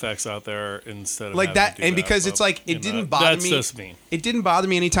effects out there instead of Like having that, to do and because but, it's like you it know, didn't bother that's me. just me. It didn't bother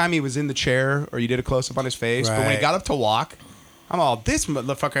me anytime he was in the chair or you did a close up on his face. But when he Right. got up to walk, I'm all, this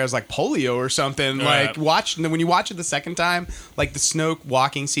motherfucker has like polio or something. Right. Like when you watch it the second time, like the Snoke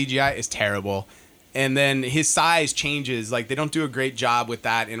walking CGI is terrible. And then his size changes. Like they don't do a great job with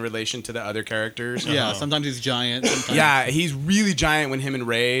that in relation to the other characters. Yeah, sometimes he's giant. Sometimes Yeah, he's really giant when him and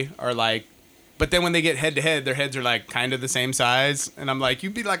Rey are like, but then when they get head to head, their heads are like kind of the same size, and I'm like,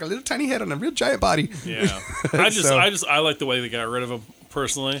 you'd be like a little tiny head on a real giant body. Yeah, So- I like the way they got rid of him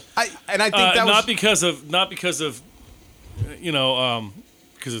personally. I think that not was because of you know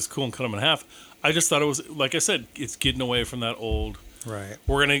because it's cool and cut him in half. I just thought it was, like I said, it's getting away from that old. Right.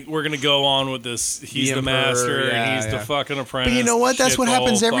 We're gonna go on with this. He's the, Emperor, master, yeah, and he's yeah. the fucking apprentice. But you know what? That's shit what the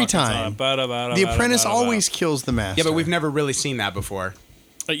happens whole every fucking time. Bada-bada, The apprentice bada-bada. always kills the master. yeah, but we've never really seen that before.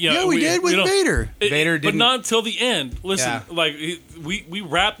 Yeah, we did with you know, Vader. Vader but didn't- not until the end. Listen, Yeah. like we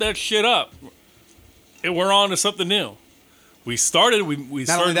wrapped that shit up. And we're on to something new. We started Not only that,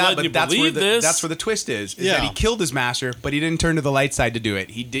 letting but you that's where believe this. that's where the twist is Yeah. that he killed his master, but he didn't turn to the light side to do it.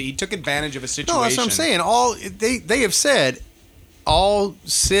 He took advantage of a situation. No, that's what I'm saying. All they have said, all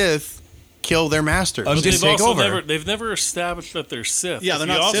Sith kill their masters. Oh, But just they've take also over. they've never established that they're Sith. Yeah, they're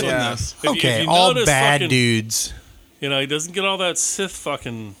If you not also- Sith in Yeah. this. if you- if Okay, you all notice bad fucking- dudes. You know, he doesn't get all that Sith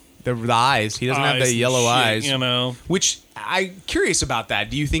fucking the eyes. He doesn't have eyes the and yellow shit, eyes. You know, Which I'm curious about that.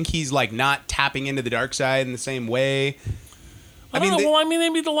 Do you think he's like not tapping into the dark side in the same way? I don't know. they- Well, I mean, they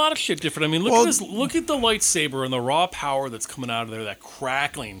made a lot of shit different. I mean, look Well- at this. Look at the lightsaber and the raw power that's coming out of there. That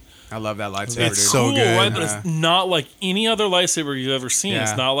crackling. I love that lightsaber. It's dude. so Cool, good. right? But it's not like any other lightsaber you've ever seen. Yeah.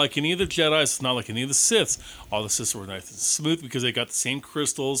 It's not like any of the Jedi's. It's not like any of the Siths. All the Siths were nice and smooth because they got the same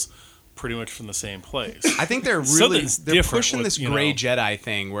crystals, pretty much from the same place. I think they're really Something's they're different pushing with, this you gray know. Jedi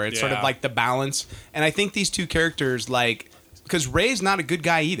thing where it's sort of Yeah. like the balance. And I think these two characters, like, because Rey's not a good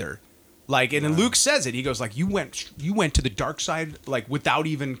guy either. Like, and then Luke says it. He goes like, "You went to the dark side, like, without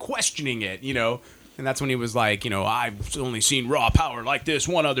even questioning it," you know. And that's when he was like, you know, "I've only seen raw power like this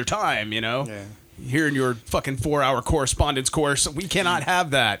one other time," you know. Yeah. Here in your fucking 4-hour correspondence course, we cannot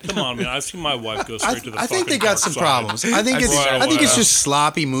have that. Come on, man! I've seen my wife go straight to the. I think they fucking got dark some side. problems. I think it's Right, I think it's whatever. just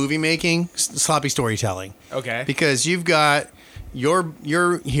sloppy movie making, sloppy storytelling. Okay. Because you've got your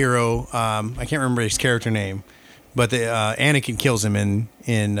hero. I can't remember his character name, but the Anakin kills him in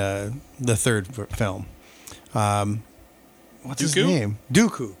the third film. What's his Dooku? name?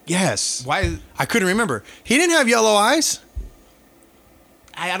 Dooku. Yes. Why? I couldn't remember. He didn't have yellow eyes.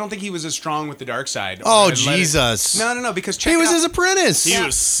 I don't think he was as strong with the dark side. Oh, And let it- Jesus. No, because check He was out- his apprentice. He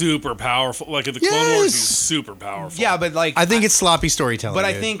was super powerful. Like in the Clone Wars, he was Yes. super powerful. Yeah, but like I think it's sloppy storytelling. But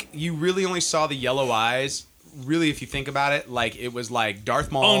I dude. think you really only saw the yellow eyes. Really, if you think about it, like it was like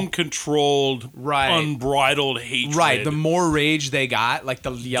Darth Maul. uncontrolled, Right. unbridled hatred. Right. The more rage they got, like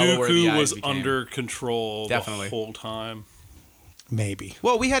the yellower the Dooku eyes was became. under control Definitely. the whole time. maybe.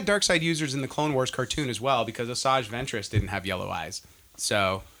 Well, we had dark side users in the Clone Wars cartoon as well because Asajj Ventress didn't have yellow eyes.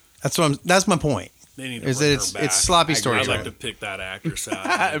 So That's my point. They need to Is bring that her back. it's sloppy I agree. I'd storytelling. like to pick that actress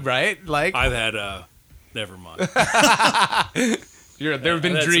out. right, like I've had never mind. there have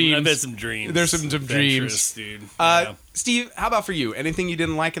been I've dreams. had some dreams. There's some dreams. Ventress, dude. Steve, how about for you? Anything you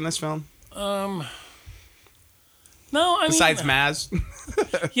didn't like in this film No, I besides mean,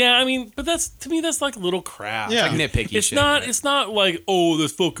 Maz? yeah, I mean, but that's to me that's like little crap. Yeah. Like nitpicky It's shit. not. right? It's not like, oh,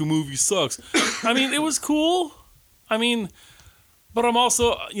 this fucking movie sucks. I mean, it was cool. I mean, but I'm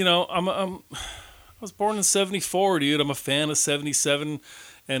also, you know, I was born in '74, dude. I'm a fan of '77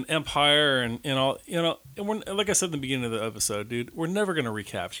 and Empire and all, you know. And we're, like I said in the beginning of the episode, dude, we're never gonna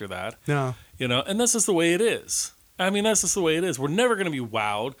recapture that, No. you know. And that's just the way it is. I mean, that's just the way it is. We're never gonna be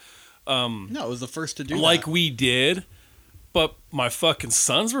wowed No, it was the first to do like that. we did. But my fucking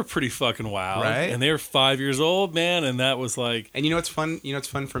sons were pretty fucking wild, Right. and they were 5 years old, man. And that was like, And you know what's fun? You know what's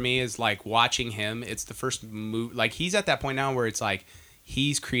fun for me is like watching him. It's the first move. Like he's at that point now where it's like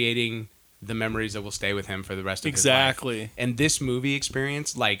he's creating the memories that will stay with him for the rest of his life. exactly. And this movie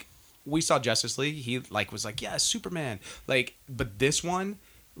experience, like we saw Justice League, he like was like, yeah, Superman. Like, but this one,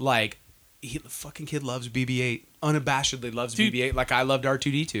 like, the fucking kid loves BB-8, unabashedly loves Dude, BB-8, like I loved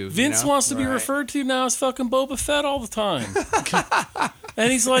R2D2. Vince you know? wants to be Right. referred to now as fucking Boba Fett all the time.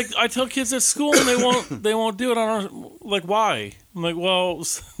 And he's like, I tell kids at school and they won't do it. I don't like why. I'm like, well,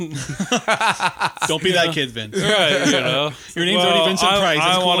 Don't be that kid, Vince. right, you know. Your name's already Vincent Price.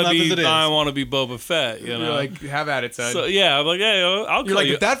 It's cool wanna enough be, as it is. I want to be Boba Fett. You know, You're like, have at it, son. so yeah, I'm like, hey, I'll You're call like,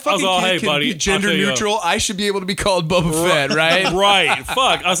 you. if that I fucking was all, kid hey, can buddy, be gender I'll tell you- neutral, I should be able to be called Boba Fett, right? Right,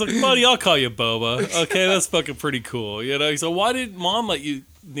 fuck. I was like, buddy, I'll call you Boba. Okay, that's fucking pretty cool. You know, he said, why did mom let you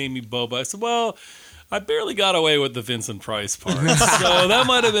name me Boba? I said, well, I barely got away with the Vincent Price part. So that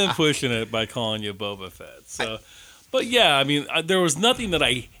might have been pushing it by calling you Boba Fett. So, but yeah, I mean, there was nothing that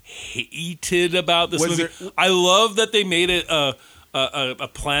I hated about this Was movie. I love that they made it a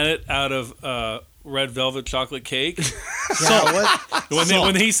planet out of red velvet chocolate cake.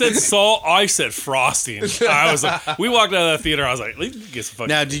 When he said salt, I said frosting. I was like, we walked out of that theater. I was like, we can get some fucking.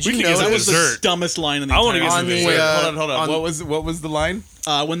 Now, did we you can know get some That was the dessert? dumbest line in the I wanna entire get on some the dessert. Hold on. on- What was the line?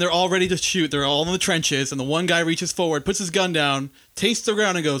 When they're all ready to shoot, they're all in the trenches, and the one guy reaches forward, puts his gun down, tastes the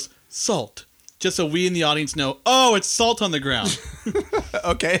ground, and goes, salt. Just so we in the audience know, oh, it's salt on the ground.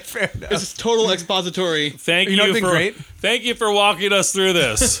 Okay, fair enough. It's just total expository. Thank You know you what'd be for great? thank you for walking us through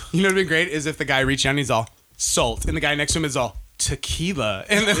this. You know what'd be great is if the guy reached out and he's all salt, and the guy next to him is all tequila,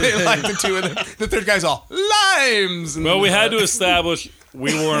 and then they like the two, and the third guy's all limes. And Well, we had to establish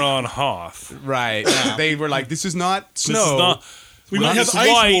we weren't on Hoth. right. They were like, "This is not snow." This is not. We might have it's ice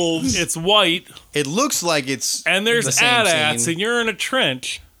white. wolves. It's white, It looks like it's and there's the same AT-ATs, scene. and you're in a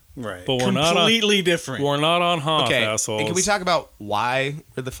trench. Right. But we're not on, Completely different. we're not on Hoth, Okay, assholes. and can we talk about why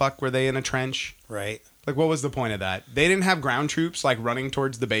the fuck were they in a trench? Right. Like, what was the point of that? They didn't have ground troops like running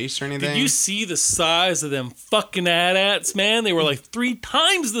towards the base or anything. Did you see the size of them fucking AT-ATs, man? They were like 3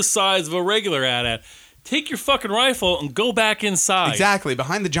 times the size of a regular AT-AT. Take your fucking rifle and go back inside. Exactly,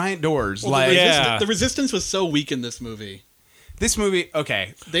 behind the giant doors. Well, like Yeah. the resistance was so weak in this movie. this movie.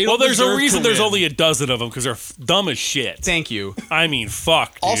 Okay, They Well, don't there's a deserve reason to there's win. only a dozen of them because they're dumb as shit. thank you. I mean,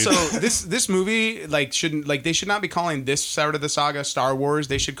 fuck, dude. Also, this movie shouldn't they should not be calling this sort of the saga Star Wars.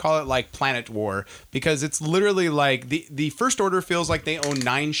 They should call it like Planet War, because it's literally like the First Order feels like they own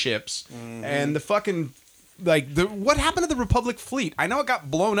 9 ships, and the fucking what happened to the Republic fleet? I know it got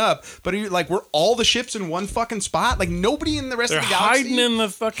blown up, but were all the ships in one fucking spot? Like nobody in the rest they're of the galaxy. hiding in the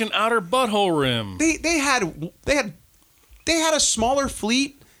fucking outer butthole rim. They had a smaller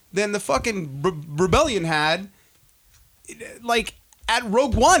fleet than the fucking rebellion had. Like at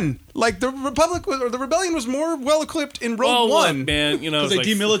Rogue One, like the rebellion was more well equipped in Rogue One. Look, man, you know, Because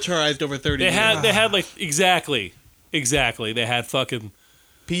they it's like, demilitarized over 30 they years. had like exactly. They had fucking.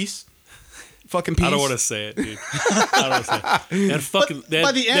 Peace. Fucking peace. I don't want to say it, dude. I don't want to say it. They had fucking. They by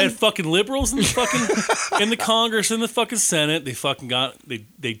had, the they had end- fucking liberals in the fucking in the Congress, in the fucking Senate. They fucking got they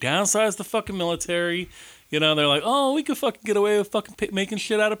downsized the fucking military. You know, they're like, oh, we could fucking get away with fucking making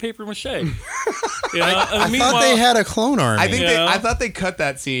shit out of paper mache. You know, I meanwhile, thought they had a clone army. I think Yeah. I thought they cut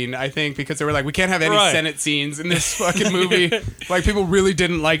that scene. I think because they were like, we can't have any Right. Senate scenes in this fucking movie. Like people really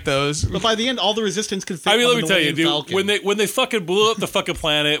didn't like those. But by the end, all the resistance could fit I mean, on let me the tell you, Millennium dude. Falcon. When they fucking blew up the fucking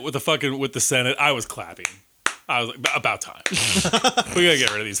planet with the Senate, I was clapping. I was like, about time. We gotta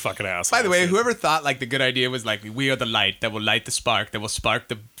get rid of these fucking assholes. By the way, whoever thought like the good idea was like, we are the light that will light the spark, that will spark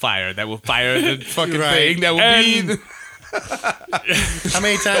the fire, that will fire the fucking Right. thing, that will And- be. How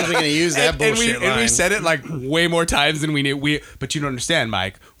many times are we going to use that bullshit and we line? said it like way more times than we knew. But you don't understand,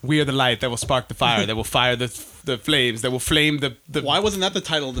 Mike. We are the light that will spark the fire, that will fire the flames, that will flame the. Why wasn't that the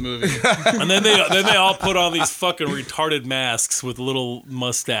title of the movie? And then they all put on these fucking retarded masks with little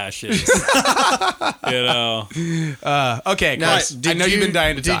mustaches. You know, Okay, Now, Chris, I know you've been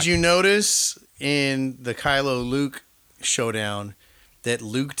dying to talk. Did you notice in the Kylo Luke showdown that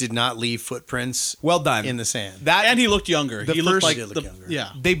Luke did not leave footprints Well done. in the sand? That And he looked younger. The He looked first- like He did the, look younger. yeah.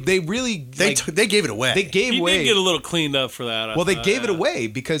 they really They gave it away. they gave he away. did get a little cleaned up for that. I Well, they thought, gave it yeah. away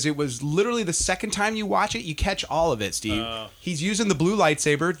because it was literally the second time you watch it, you catch all of it, Steve. He's using the blue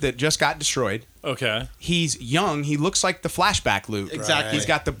lightsaber that just got destroyed. Okay. He's young. He looks like the flashback Luke. Exactly. He's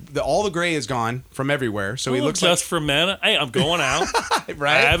got the all the gray is gone from everywhere, so he Well, looks just for men. Hey, I'm going out. like I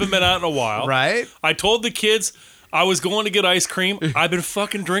right, haven't been out in a while. right. I told the kids I was going to get ice cream. I've been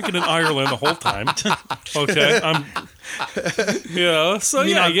fucking drinking in Ireland the whole time. Okay, so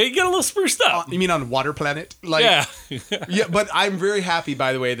mean yeah, on- you get a little spruced up. You mean on Water Planet? Like, Yeah. yeah. But I'm very happy,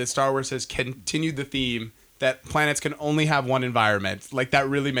 by the way, that Star Wars has continued the theme that planets can only have one environment. Like that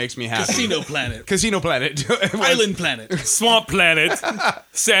really makes me happy. Casino Planet. Casino Planet. Island Planet. Swamp planet,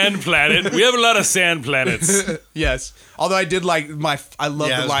 sand planet. We have a lot of sand planets. Yes. Although I did like I love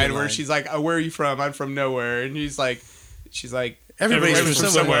Yeah, the it was a line good where line. she's like, oh, "Where are you from? I'm from nowhere," and she's like, Everybody's "Everybody's from from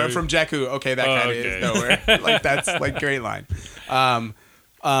somewhere. somewhere." I'm from Jakku. Okay, that kind of okay. is nowhere. Like that's like great line.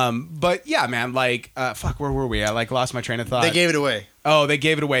 But yeah, man. Like, fuck, where were we? I like lost my train of thought. They gave it away. Oh, they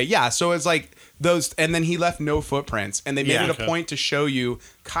gave it away. Yeah, so it's like those, and then he left no footprints, and they made Yeah. it a Okay. point to show you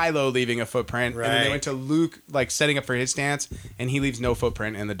Kylo leaving a footprint, and then they Right. went to Luke like setting up for his stance, and he leaves no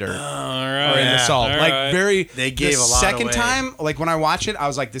footprint in the dirt All or right. in the Yeah. salt. All Like right. very. They gave the a lot second away. time, like when I watch it, I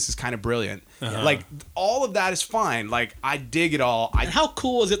was like, this is kind of brilliant. Like all of that is fine. Like I dig it all. And how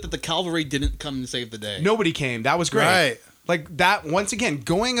cool is it that the cavalry didn't come and save the day? Nobody came. That was great. Right. Like that once again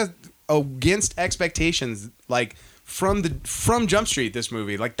going against expectations. Like from Jump Street, this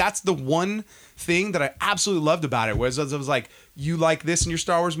movie. Like that's the one thing that I absolutely loved about it. Was I was like, you like this in your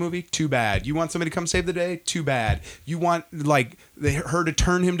Star Wars movie? Too bad. You want somebody to come save the day? Too bad. You want like her to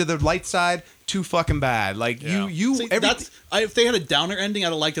turn him to the light side? Too fucking bad. Like Yeah. you See, everything. if they had a downer ending, I'd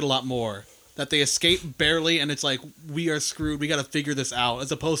have liked it a lot more. That they escape barely, and it's like, we are screwed. We got to figure this out.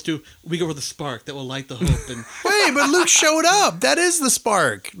 As opposed to, we go for the spark that will light the hope. And Wait, but Luke showed up. That is the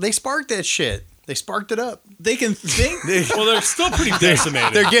spark. They sparked that shit. They sparked it up. they can think. Well, they're still pretty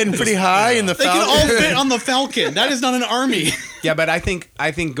decimated. They're getting pretty high in the They can all Falcon. fit on the Falcon. That is not an army. Yeah, but I think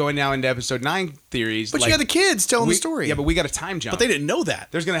going now into episode 9 theories. But like, you got the kids telling we- the story. Yeah, but we got a time jump. But they didn't know that.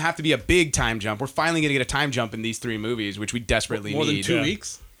 There's going to have to be a big time jump. We're finally going to get a time jump in these 3 movies, which we desperately More than need. 2 Yeah.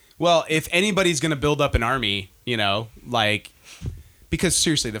 weeks. Well, if anybody's going to build up an army, because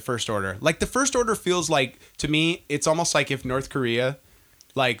seriously, the First Order. Like, the First Order feels like, to me, it's almost like if North Korea,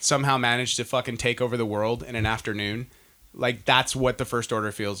 somehow managed to fucking take over the world in an afternoon. Like that's what the First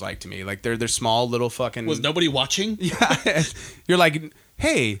Order feels like to me. Like they're small little fucking. Was nobody watching? Yeah, you're like,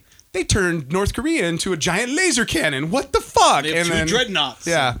 hey, they turned North Korea into a giant laser cannon. What the fuck? They have two dreadnoughts.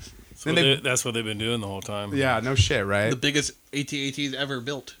 Yeah, and That's what they've been doing the whole time. yeah, no shit, right? The biggest AT-ATs ever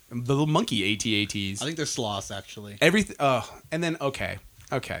built. The little monkey AT-ATs. I think they're sloths, actually. Everything. And then okay,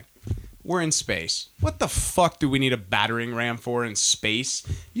 we're in space. What the fuck do we need a battering ram for in space?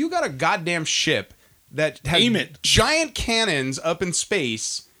 You got a goddamn ship that has Aim it. giant cannons up in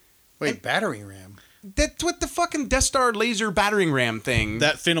space. Wait, battering ram. That's what the fucking Death Star laser battering ram thing.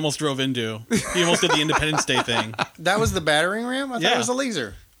 That Finn almost drove into. He almost did the Independence Day thing. That was the battering ram? I thought Yeah. it was a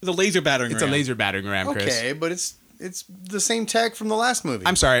laser. It's a laser battering it's ram. a laser battering ram, Chris. Okay, but it's the same tech from the last movie.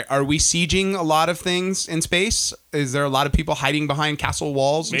 I'm sorry. Are we sieging a lot of things in space? Is there a lot of people hiding behind castle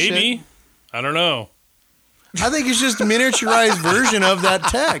walls? And Maybe. shit? I don't know. I think it's just a miniaturized version of that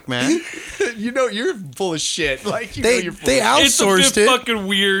tech, man. You know, you're full of shit. Like you know They you're full they of shit. It's a outsourced bit it. fucking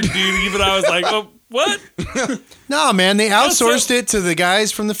weird, dude. Even I was like, oh, what? No, man, they outsourced it to the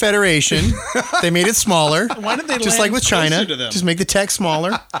guys from the Federation. They made it smaller. Why did they Just land like with China, closer to them? just make the tech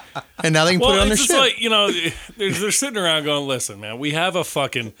smaller, and now they can put it Well, on their it's just ship. like, you know, they're sitting around going, listen, man, we have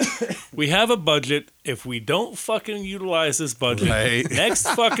a budget. If we don't fucking utilize this budget, Right. next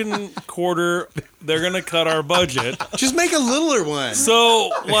fucking quarter, they're going to cut our budget. Just make a littler one. So,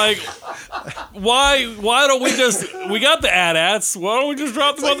 like, why don't we we got the AT-ATs, why don't we just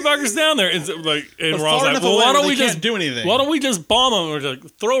drop the motherfuckers down there? And, and But Ron's far like, enough well, away why where don't they we can't just do anything? Why don't we just bomb them? Or just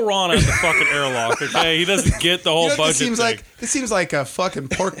like, throw Ron out the fucking airlock, okay? He doesn't get the whole You know, budget this seems like a fucking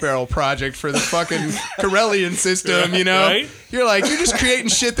pork barrel project for the fucking Corellian system. You know, Right? you're just creating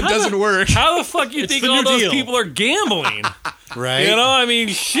shit that doesn't work. How the fuck you It's think the all New those Deal. people are gambling? Right? You know, I mean,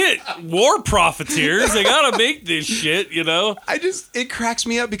 shit, war profiteers, they gotta make this shit, you know? It cracks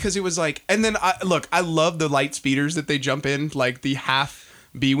me up because it was like, and then I love the light speeders that they jump in, like the half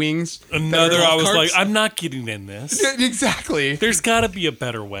B-wings. Another, I was carts. like, I'm not getting in this. Exactly. There's gotta be a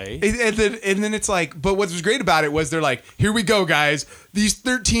better way. And then it's like, but what was great about it was they're like, here we go, guys. These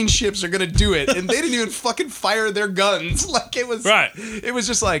 13 ships are gonna do it, and they didn't even fucking fire their guns. Like it was Right. It was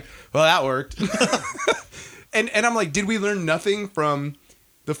just like, well, that worked. and I'm like, did we learn nothing from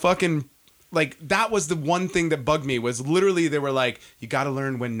the fucking? Like that was the one thing that bugged me was literally they were like, you got to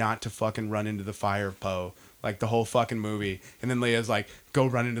learn when not to fucking run into the fire, Poe. Like the whole fucking movie, and then Leia's like, "Go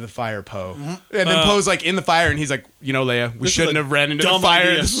run into the fire, Poe." And then Poe's like in the fire, and he's like, "You know, Leia, we This is shouldn't a have ran into the dumb fire.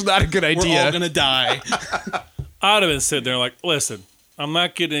 idea. This is not a good We're idea." all gonna die. I'd have been sitting there like, listen, I'm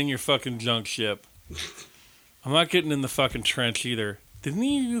not getting in your fucking junk ship. I'm not getting in the fucking trench either. Did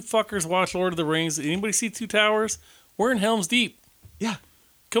any of you fuckers watch Lord of the Rings? Did anybody see Two Towers? We're in Helm's Deep. Yeah.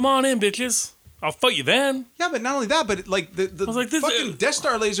 Come on in, bitches. I'll fight you then. Yeah, but not only that, but like the was like, this- fucking Death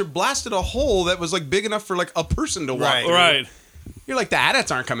Star laser blasted a hole that was like big enough for like a person to walk Right. through. Right. You're like, the AT-ATs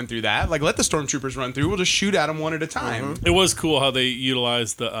aren't coming through that. Like, let the stormtroopers run through. We'll just shoot at them one at a time. It was cool how they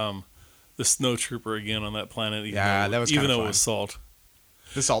utilized the snow trooper again on that planet. Yeah, that was even kinda though fun. it was salt.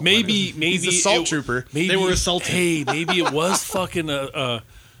 The salt. Maybe He's the salt trooper. Maybe, They were assaulted. Hey, maybe it was fucking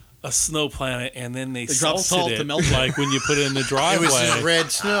a snow planet, and then they dropped salted salt it, to melt it. like when you put it in the It driveway. was just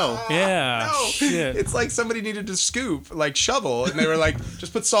red snow. Yeah, No, shit. it's like somebody needed to scoop, like shovel, and they were like,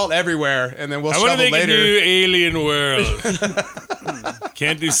 just put salt everywhere, and then we'll I want to shovel make a later. new alien world.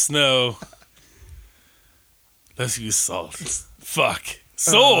 Can't do snow. Let's use salt. Fuck.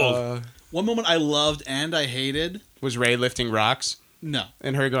 Sold. One moment I loved and I hated. Was Ray lifting rocks? No.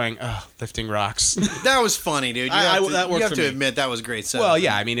 And her going, oh, lifting rocks. That was funny, dude. You I- have to, that worked you have for to me. admit that was great stuff. Well,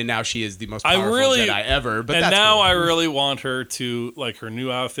 yeah, I mean, and now she is the most I powerful really- Jedi ever. But And that's now cool. I really want her to, like, her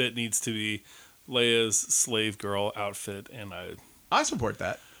new outfit needs to be Leia's slave girl outfit, and I support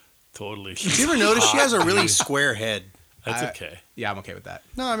that. totally. Did you ever notice she has a really square head? That's I- okay. Yeah, I'm okay with that.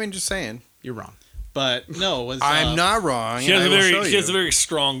 No, I mean just saying. You're wrong. But no, it was I'm not wrong. She and has I a will very show she has a you. very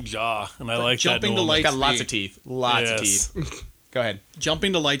strong jaw, and I like that. jumping to normally. light Got lots speed. of teeth. Lots of Yes. teeth. Go ahead.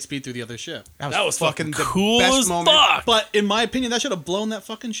 jumping to light speed through the other ship. That was fucking the cool best as moment. fuck. But in my opinion, that should have blown that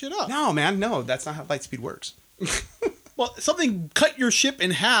fucking shit up. No, man, no. That's not how light speed works. Well, something cut your ship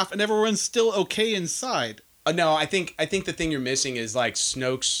in half and everyone's still okay inside. No, I think the thing you're missing is like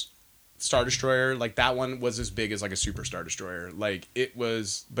Snoke's Star Destroyer. Like that one was as big as like a Super Star Destroyer. Like it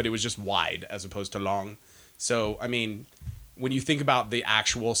was, but it was just wide as opposed to long. So I mean, when you think about the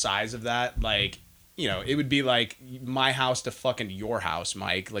actual size of that, like you know, it would be like my house to fucking your house,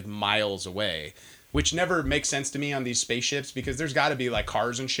 Mike, like miles away. Which never makes sense to me on these spaceships because there's got to be like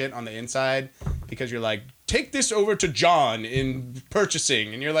cars and shit on the inside because you're like, take this over to John in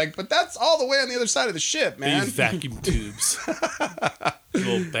purchasing. And you're like, but that's all the way on the other side of the ship, man. These vacuum tubes,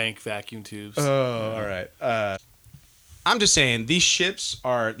 little bank vacuum tubes. Oh, all right. I'm just saying these ships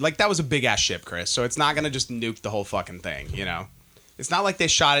are like that was a big ass ship, Chris. So it's not gonna just nuke the whole fucking thing, you know. It's not like they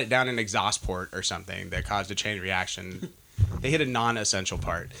shot it down an exhaust port or something that caused a chain reaction. They hit a non-essential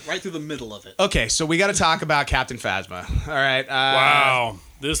part. Right through the middle of it. Okay, so we got to talk about Captain Phasma. All right. Wow,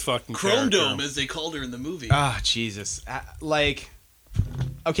 this fucking Chrome character. Dome, as they called her in the movie. Ah, Jesus.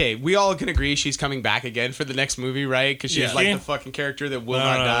 Okay, we all can agree she's coming back again for the next movie, right? Because she's Yeah. like Yeah. the fucking character that will No,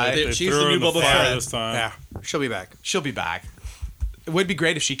 not no, die. They She's threw the her new in the Boba fire Fett. this time. Yeah, she'll be back. She'll be back. It would be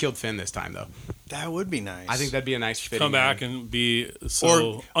great if she killed Finn this time, though. That would be nice. I think that'd be a nice fitting Come back end. and be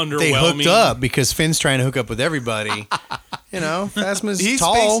so or underwhelming. they hooked up because Finn's trying to hook up with everybody. You know, Phasma's He's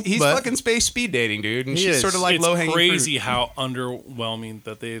tall, he's but fucking space speed dating, dude, and He she's is. sort of like It's low hanging crazy how underwhelming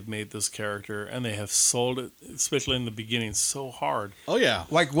that they've made this character, and they have sold it, especially in the beginning, so hard. Oh, yeah.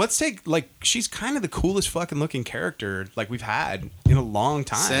 Like, let's take like she's kind of the coolest fucking looking character like we've had in a long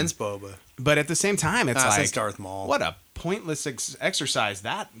time. since Boba. But at the same time, it's like Since Darth Maul. what a pointless exercise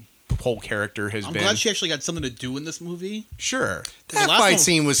that whole character has I'm been. glad she actually got something to do in this movie. Sure. That last fight one-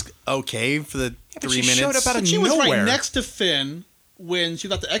 scene was okay for the but 3 she minutes. showed up out of But she was nowhere. right next to Finn when she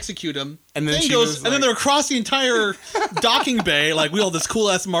was about to execute him. And then Finn she goes, was and then like- they're across the entire docking bay, like, we all this cool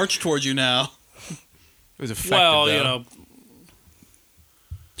ass march towards you now. It was effective. Well, though. you know,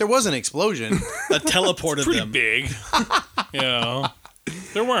 There was an explosion. That teleported pretty them. big. You know,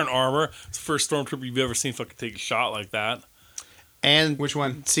 they're wearing armor. It's the first stormtrooper you've ever seen fucking take a shot like that. And Which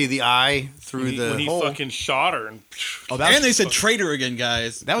one? see the eye through When the he hole. fucking shot her, and Oh, that And they was, said traitor again,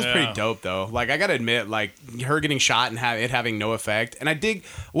 guys. that was Yeah. pretty dope though. Like I gotta admit, like her getting shot and it having no effect. And I dig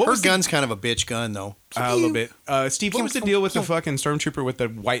what Her was gun's kind of a bitch gun, though. a little bit. Steve, what was the deal with the fucking stormtrooper with the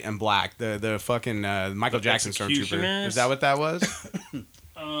white and black? The fucking Michael The Jackson stormtrooper. executioners? Is that what that was?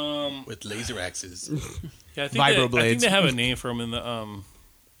 With laser axes. yeah, I think I think Vibroblades. they have a name for him in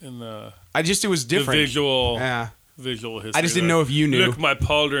the It was the different. visual Yeah. history. I just didn't know if you knew. Look, my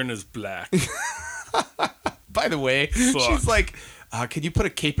pauldron is black. By the way, Fuck. she's like, "Could you put a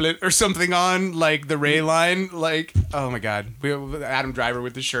capelet or something on like the Ray line?" Like, oh my god, we have Adam Driver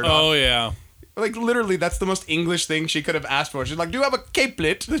with the shirt off. Oh yeah. Like literally, that's the most English thing she could have asked for. She's like, "Do you have a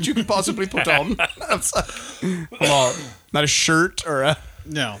capelet that you could possibly put on?" Well, not a shirt or a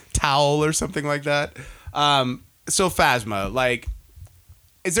No. towel or something like that. So Phasma, like,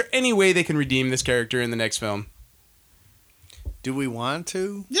 is there any way they can redeem this character in the next film? Do we want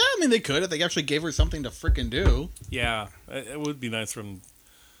to? Yeah, I mean, they could if they actually gave her something to frickin' do. Yeah, it would be nice for them.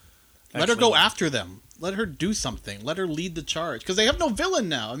 Let her go after them. Let her do something. Let her lead the charge. Because they have no villain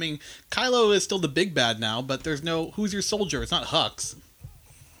now. I mean, Kylo is still the big bad now, but there's no... Who's your soldier? It's not Hux.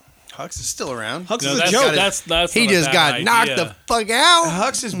 Hux is still around. Hux No, is a that's, joke. that's He not a just bad got idea. knocked the fuck out.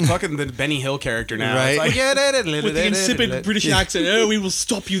 Hux is fucking the Benny Hill character now. Right. It's like, With the insipid British accent. Oh, we will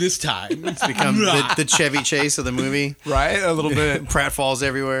stop you this time. It's become the Chevy Chase of the movie. right? A little bit. Pratt falls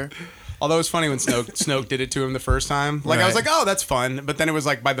everywhere. Although it's funny when Snoke did it to him the first time. Like I was Right. like, oh, that's fun. But then it was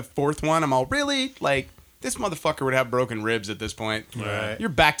like by the fourth one, I'm all really like this motherfucker would have broken ribs at this point. Right. Your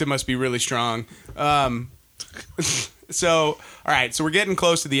Bacta must be really strong. So all right, so we're getting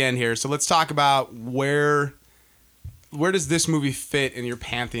close to the end here. So let's talk about where does this movie fit in your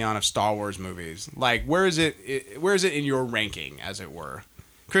pantheon of Star Wars movies? Like where is it in your ranking, as it were?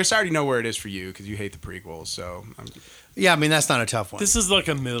 Chris, I already know where it is for you because you hate the prequels. So Yeah, I mean, that's not a tough one. This is like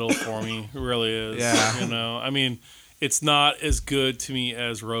a middle for me. It really is. Yeah. You know, I mean, it's not as good to me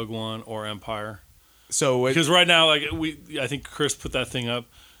as Rogue One or Empire. so Because right now, like I think Chris put that thing up,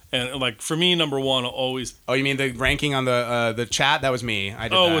 and like for me, number one always. oh, you mean the ranking on the chat? That was me. I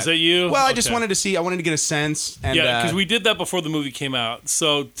did Oh, that. was that you? Well, I just Okay. wanted to see. I wanted to get a sense. And, Yeah, because we did that before the movie came out.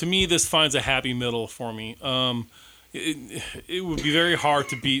 So to me, this finds a happy middle for me. It would be very hard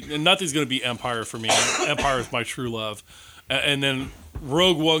to beat, and nothing's going to beat Empire for me. Empire is my true love. And then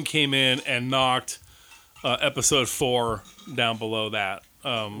Rogue One came in and knocked Episode 4 down below that.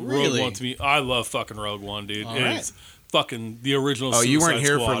 Rogue Really? One to me, I love fucking Rogue One, dude. All It's fucking the original. Oh, you weren't Suicide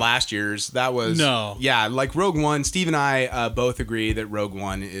here Squad. for last year's. That was No. Yeah, like Rogue One. Steve and I both agree that Rogue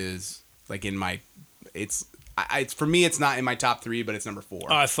One is like in my. It's for me. It's not in my top 3, but it's number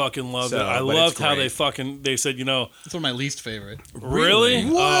 4. I fucking loved So, it. I but loved it's how great. they said, you know, It's one of my least favorite. really?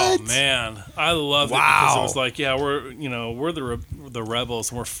 Oh What? man, I loved it because it was like, yeah, we're the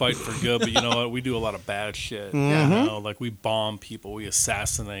rebels and we're fighting for good, but you know what? We do a lot of bad shit. You know, like we bomb people, we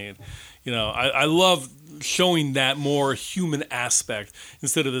assassinate. You know, I love showing that more human aspect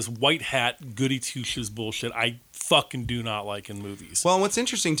instead of this white hat goody two shoes bullshit. I fucking do not like in movies. Well, what's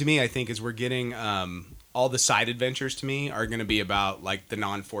interesting to me, I think, is we're getting all the side adventures. To me, are going to be about like the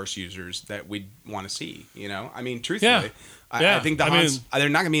non-Force users that we want to see. You know, I mean, truthfully, Yeah. I think I mean- there are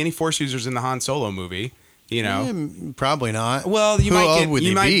not going to be any Force users in the Han Solo movie. You know. Probably not. Well, you Who might else get would you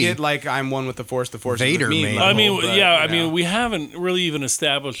they might be? get like I'm one with the Force Vader, is with me maybe. level, I mean, but, yeah, I you know. mean, we haven't really even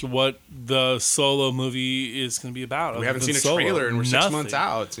established what the Solo movie is going to be about. we other haven't than seen a Solo. trailer and we're 6 Nothing. months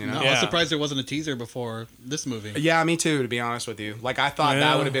out. You know. I Yeah. was surprised there wasn't a teaser before this movie. Yeah, me too. To be honest with you, like I thought Yeah.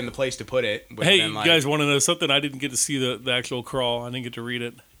 that would have been the place to put it. Would have Hey, been, you like, guys want to know something? I didn't get to see the actual crawl. I didn't get to read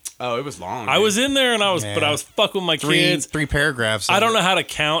it. Oh, it was long. I dude. was in there and I was, Yeah. but I was fucking with my kids. Three paragraphs. I don't know how to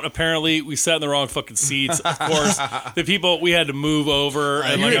count. Apparently, we sat in the wrong fucking seats. Of course, the people we had to move over.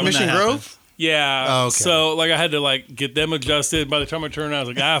 And You like, at Mission that Grove? yeah. Oh, okay. So like I had to like get them adjusted. By the time I turned around, I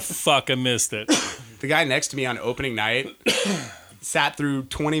was like, fuck, I missed it. The guy next to me on opening night sat through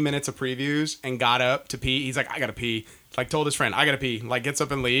 20 minutes of previews and got up to pee. He's like, I gotta pee. Like told his friend, I gotta pee. Like gets up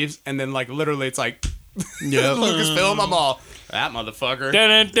and leaves, and then like literally, it's like Yeah. Lucasfilm. I'm all that motherfucker.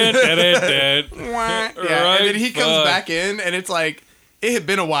 Dun, dun, dun, dun, dun. Yeah, Right, and then he comes fuck. back in, and it's like it had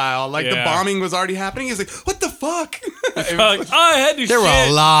been a while. Like the Yeah. bombing was already happening. He's like, "What the fuck?" Like, I had to There were shit.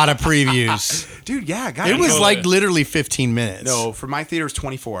 a lot of previews. Dude, yeah, guys. It was Totally. like literally 15 minutes. no for my theater. It was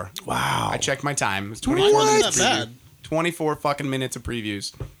 24. Wow. I checked my time. It was Mine 24 wasn't minutes. that of preview. bad. 24 fucking minutes of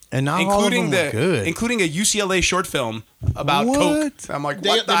previews, And not including all of them were good. including a UCLA short film about What? Coke. I'm like, They,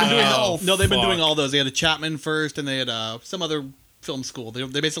 what the they've been doing hell? no, they've been fuck. doing all those. They had a Chapman first, and they had some other film school.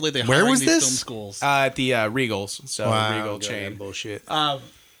 They basically Where hiring was these this? film schools. At the Regals, so Wow, Regal God, chain. bullshit.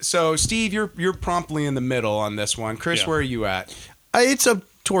 So Steve, you're promptly in the middle on this one. Chris, Yeah. where are you at? It's up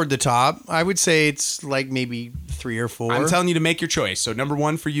toward the top. I would say it's like maybe 3 or 4. I'm telling you to make your choice. So number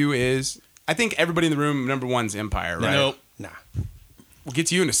one for you is, I think everybody in the room, number one's Empire, right? Nope. Nah. We'll get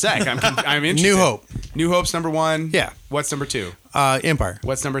to you in a sec. I'm interested. New Hope. New Hope's number one. Yeah. What's number two? Empire.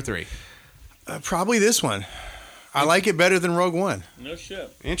 What's number three? Probably this one. I like it better than Rogue One. No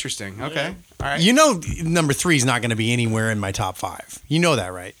shit. Interesting. Okay. All right. You know, number 3 is not going to be anywhere in my top 5. You know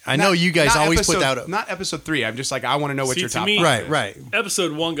that, right? I know you guys Not always episode, put that. Not episode 3. I'm just like, I want to know what See, your to top me- five Right, is. right.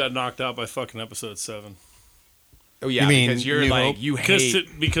 Episode 1 got knocked out by fucking episode 7. Oh yeah, You mean because you're New like Hope? you hate.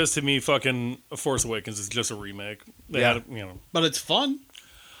 Because to me, fucking Force Awakens is just a remake. They Yeah. had, But it's fun.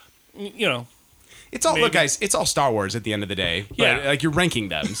 you know, It's all Maybe. look, guys. It's all Star Wars at the end of the day. But, Yeah. like you're ranking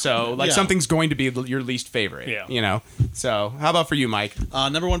them, so like Yeah. something's going to be your least favorite. Yeah. You know. So how about for you, Mike?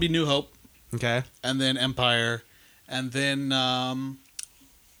 Number one be New Hope, Okay. and then Empire, and then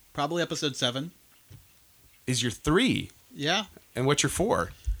probably Episode 7. Is your 3, Yeah, and what's your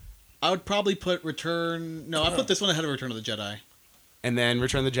 4, I would probably put Return. No, I put this one ahead of Return of the Jedi, and then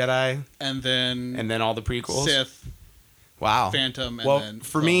Return of the Jedi, and then all the prequels. Sith, Wow. Phantom, and Well, then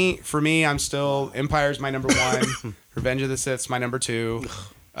for Clone. me, I'm still Empire's my number 1, Revenge of the Sith's my number 2,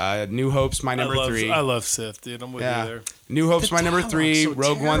 New Hope's my number 3. I love Sith, dude. I'm with you Yeah. there. New Hope's my number 3. so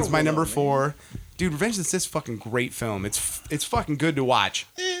Rogue One's my terrible, number though, 4. Dude, Revenge of the Sith's fucking great film. It's fucking good to watch.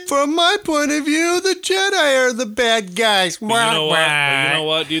 From my point of view, the Jedi are the bad guys. But you know what? But you know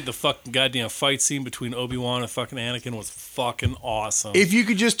what, dude? The fucking goddamn fight scene between Obi-Wan and fucking Anakin was fucking awesome. If you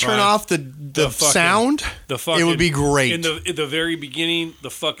could just turn Right. off the fucking- sound, the fucking, it would be great. In the very beginning,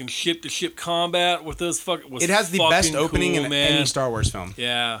 the fucking ship-to-ship combat with those fucking was It has the fucking best opening cool, in man. any Star Wars film.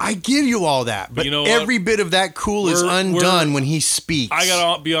 Yeah. I give you all that, but you know what? every bit of that cool is We're- undone when he speaks. I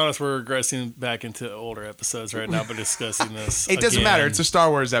gotta be honest, we're regressing back into older episodes right now, but discussing this. It doesn't again. matter. It's a Star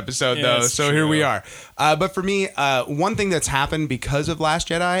Wars episode, Yeah, though. it's So here we true. are. But for me, one thing that's happened because of Last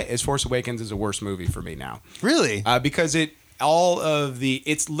Jedi is Force Awakens is a worse movie for me now. Really? Because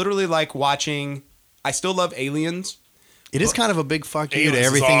it's literally like watching. I still love Aliens. It is kind of a big fuck you Aliens to is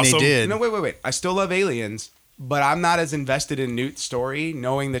everything awesome. they did. No, wait. I still love Aliens, but I'm not as invested in Newt's story,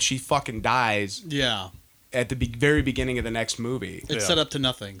 knowing that she fucking dies yeah, at the very beginning of the next movie. it's Yeah. set up to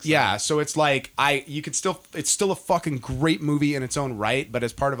nothing. So. Yeah, so it's like it's still a fucking great movie in its own right, but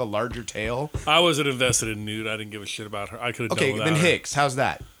as part of a larger tale. I wasn't invested in Newt. I didn't give a shit about her. I could have Okay, done without then her. Hicks, how's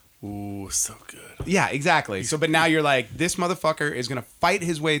that? Ooh, so good. Yeah, exactly. So, but now you're like, this motherfucker is gonna fight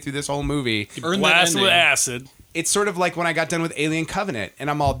his way through this whole movie. Earn that Blast with ending. acid. It's sort of like when I got done with Alien Covenant, and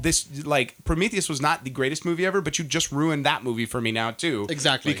I'm all this like Prometheus was not the greatest movie ever, but you just ruined that movie for me now too.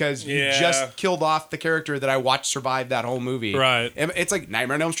 Exactly. because you Yeah. just killed off the character that I watched survive that whole movie. Right. And it's like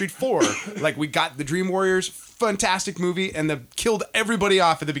Nightmare on Elm Street 4. Like we got the Dream Warriors, fantastic movie, and killed everybody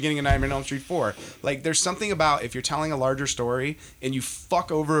off at the beginning of Nightmare on Elm Street 4. Like there's something about if you're telling a larger story and you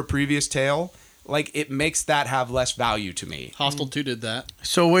fuck over a previous tale, like it makes that have less value to me. Hostel 2 did that.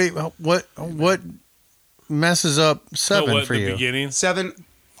 So wait, what messes up 7 So what, for the you? beginning? 7,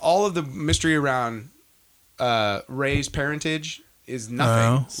 all of the mystery around Rey's parentage is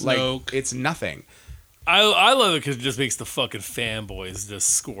nothing. Oh. Like Snoke. it's nothing. I love it because it just makes the fucking fanboys just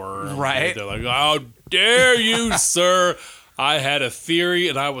squirm. Right. They're like, how dare you, sir? I had a theory,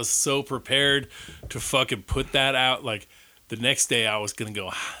 and I was so prepared to fucking put that out. Like the next day, I was gonna go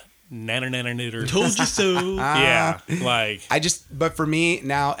nanner. Told you so. Yeah, like But for me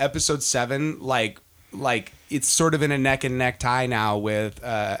now, episode 7, like it's sort of in a neck and neck tie now with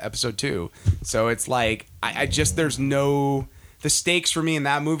episode 2. So it's like I just the stakes for me in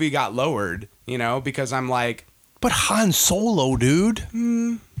that movie got lowered, because I'm like, But Han Solo, dude.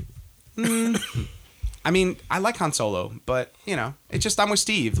 I mean, I like Han Solo, but it's just I'm with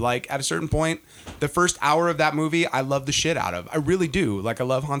Steve. Like at a certain point, the first hour of that movie, I love the shit out of. I really do. Like I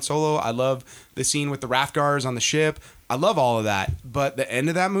love Han Solo. I love the scene with the Rathgars on the ship. I love all of that. But the end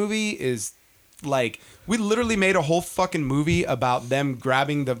of that movie is like we literally made a whole fucking movie about them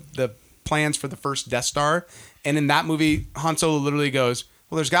grabbing the plans for the first Death Star, and in that movie, Han Solo literally goes,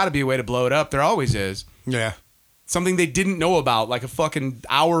 "Well, there's got to be a way to blow it up. There always is." Yeah. Something they didn't know about like a fucking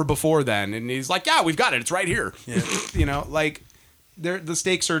hour before then. And he's like, yeah, we've got it. It's right here. Yeah. Like the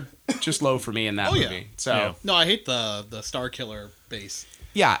stakes are just low for me in that movie. Yeah. So No, I hate the Star Killer base.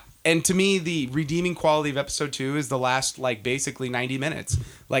 yeah. And to me, the redeeming quality of episode 2 is the last, like, basically 90 minutes.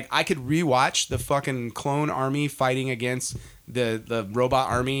 Like, I could rewatch the fucking clone army fighting against the robot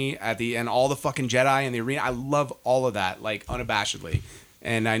army and all the fucking Jedi in the arena. I love all of that, like, unabashedly.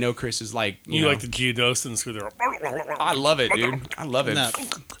 And I know Chris is like, you know, like the Geodosians who they're. I love it, dude. I love it.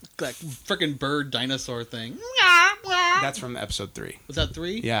 That freaking bird dinosaur thing. That's from episode 3. Was that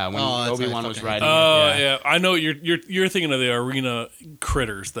 3? Yeah, when Obi-Wan was riding. Oh yeah, I know you're thinking of the arena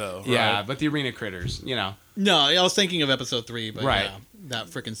critters though. Right? Yeah, but the arena critters, No, I was thinking of episode 3, but Right. yeah, that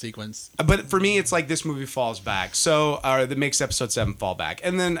freaking sequence. But for me, it's like this movie falls back. So that makes episode 7 fall back,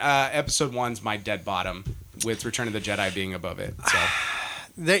 and then episode 1's my dead bottom with Return of the Jedi being above it. So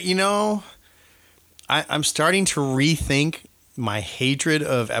That I'm starting to rethink my hatred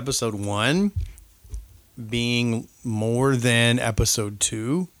of episode 1 being more than episode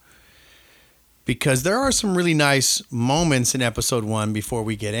 2, because there are some really nice moments in episode 1 before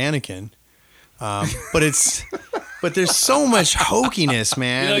we get Anakin, but there's so much hokiness,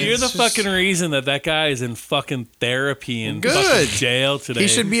 man. You're It's the just- fucking reason that guy is in fucking therapy and Good. fucking jail today. He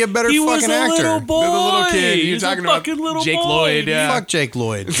should be a better he was fucking a actor. Little boy. The little kid. You're He's talking a about fucking little Jake boy, Lloyd, dude. yeah. Fuck Jake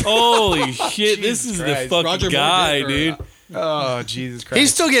Lloyd. Holy shit! This is the Christ. fucking Roger Moore guy, did, or, dude. oh Jesus Christ,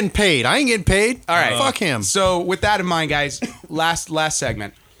 He's still getting paid. I ain't getting paid. all right. Fuck him. So with that in mind, guys, last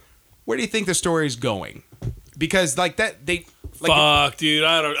segment. Where do you think the story is going? Because like that they. Like, Fuck, dude.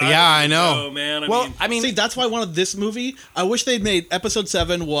 I don't I know. man. I mean, See, that's why I wanted this movie. I wish they'd made episode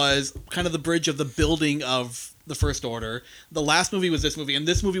 7 was kind of the bridge of the building of the First Order. The last movie was this movie, and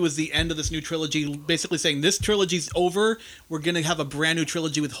this movie was the end of this new trilogy, basically saying this trilogy's over. We're going to have a brand new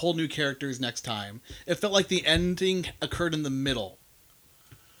trilogy with whole new characters next time. It felt like the ending occurred in the middle.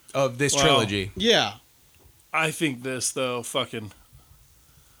 of this Well, trilogy. Yeah. I think this though, fucking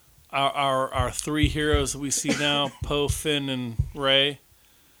our three heroes that we see now, Poe, Finn, and Rey.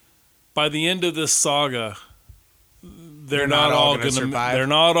 By the end of this saga, they're not all gonna survive. they're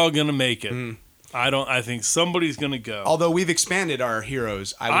not all gonna make it. I think somebody's gonna go. Although we've expanded our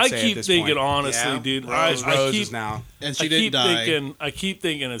heroes, I would I say at keep this thinking, point. honestly, dude. Rose, I Rose keep is now. And she didn't die. I keep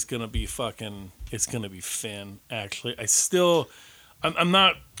thinking it's gonna be Finn. Actually, I'm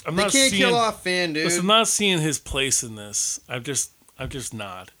not They seeing, can't kill off Finn, dude. Listen, I'm not seeing his place in this. I'm just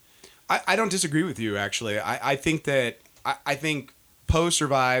not. I don't disagree with you, actually. I think that I think Poe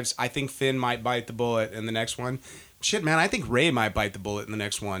survives. I think Finn might bite the bullet in the next one. Shit, man, I think Rey might bite the bullet in the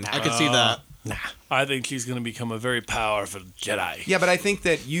next one. I could see that. I think she's going to become a very powerful Jedi. Yeah, but I think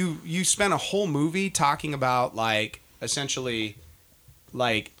that you spent a whole movie talking about like essentially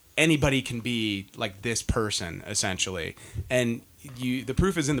like anybody can be like this person essentially, and the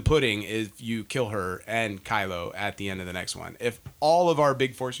proof is in the pudding if you kill her and Kylo at the end of the next one. If all of our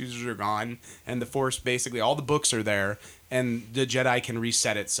big Force users are gone and the Force basically all the books are there and the Jedi can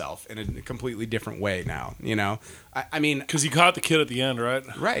reset itself in a completely different way now, you know? I mean, Because he caught the kid at the end, right?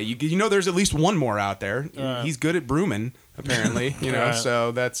 right, you know there's at least one more out there. He's good at brooming apparently, you know. Right.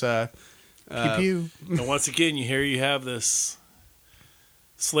 So that's Pew pew. And once again, you have this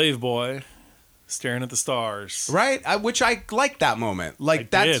slave boy staring at the stars. right, which I like that moment. Like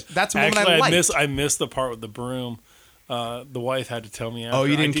that's a moment Actually, I like. I missed the part with the broom. The wife had to tell me. Oh,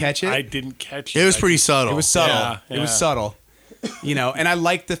 you didn't catch it? I didn't catch it. It was I pretty just- subtle. It was subtle. Yeah, It was yeah. subtle. You know, and I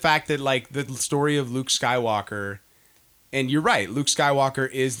like the fact that like the story of Luke Skywalker, and you're right, Luke Skywalker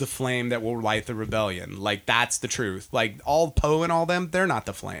is the flame that will light the rebellion. Like that's the truth. Like all Poe and all them, they're not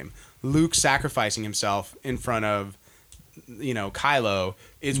the flame. Luke sacrificing himself in front of, you know, Kylo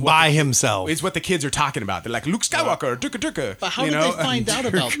is what By himself. Is what the kids are talking about. They're like Luke Skywalker, durka durka. But how you did know? they find out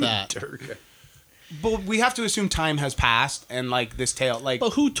about that? But we have to assume time has passed, and like this tale, like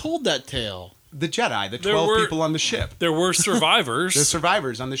But who told that tale? the Jedi, the There 12 were- people on the ship, There were survivors the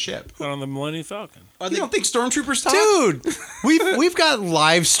survivors on the ship. on the Millennium Falcon. Are You don't think stormtroopers talk? Dude, we've got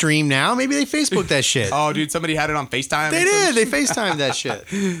live stream now. Maybe they Facebook that shit. Oh, dude, somebody had it on FaceTime. They did. They FaceTimed that shit.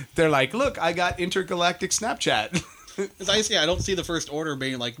 They're like, look, I got intergalactic Snapchat. As I say, I don't see the First Order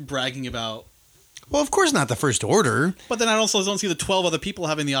being like bragging about. Well, of course not the First Order. But then I also don't see the 12 other people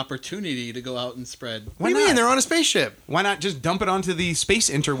having the opportunity to go out and spread. What do you mean? They're on a spaceship. Why not just dump it onto the space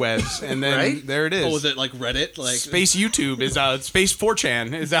interwebs and then Right? there it is. Oh, was it like Reddit? Like Space YouTube is out. Space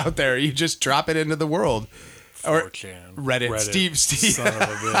 4chan is out there. You just drop it into the world. Or 4chan. Reddit. Steve. Son of a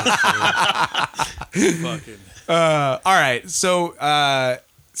bitch. dude. Fucking. All right. So,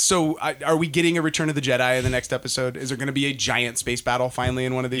 are we getting a Return of the Jedi in the next episode? Is there going to be a giant space battle finally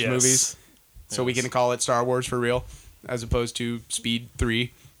in one of these Yes. movies? So we can call it Star Wars for real, as opposed to Speed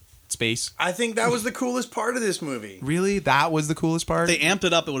 3, Space. I think that was the coolest part of this movie. Really, that was the coolest part. if they amped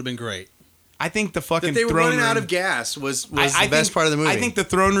it up, it would have been great. I think the fucking That they were throne running room, out of gas was I the best think- part of the movie. I think the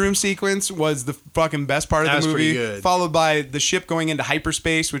throne room sequence was the fucking best part of That the was movie. pretty good. Followed by the ship going into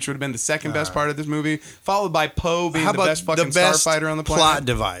hyperspace, which would have been the second best part of this movie. Followed by Poe being How the about best fucking the best starfighter on the planet. plot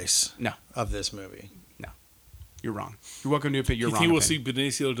device No, of this movie? you're wrong. You're welcome to your You wrong. think we'll see opinion.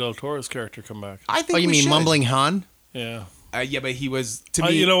 Benicio del Toro's character come back? I think. Oh, you we mean should. Mumbling Han? Yeah. Yeah, but he was to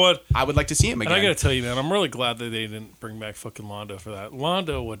me. You know what? I would like to see him again. And I gotta tell you, man, I'm really glad that they didn't bring back fucking Londo for that.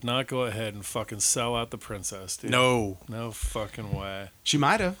 Londo would not go ahead and fucking sell out the princess, dude. No, No fucking way. She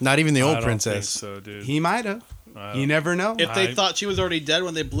might have. not even the I old don't princess. think so, dude. He might have. You never know. If they I- thought she was already dead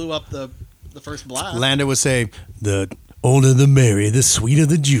when they blew up the first blast. Lando would say, "The older the merry, the sweeter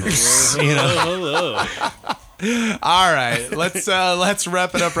the juice." You know. Hello. All right, let's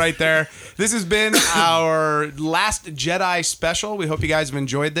wrap it up right there. This has been our last Jedi special. We hope you guys have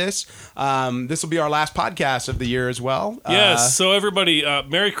enjoyed this. This will be our last podcast of the year as well. Yes. So everybody,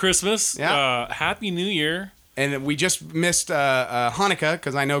 Merry Christmas. Yeah. Happy New Year. And we just missed Hanukkah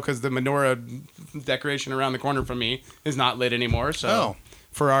because the menorah decoration around the corner from me is not lit anymore. So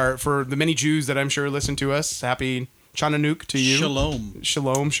for the many Jews that I'm sure listen to us, happy Chanukah to you. Shalom.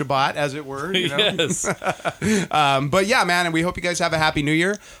 Shalom Shabbat, as it were. You know? Yes. But yeah, man, and we hope you guys have a happy New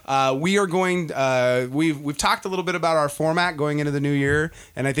Year. We are going. We've talked a little bit about our format going into the new year,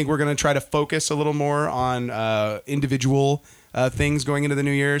 and I think we're going to try to focus a little more on individual things going into the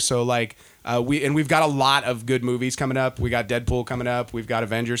new year. So like. We've got a lot of good movies coming up. We got Deadpool coming up. We've got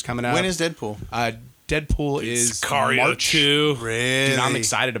Avengers coming up. When is Deadpool? Deadpool is Sicario March. 2. Really? Dude, I'm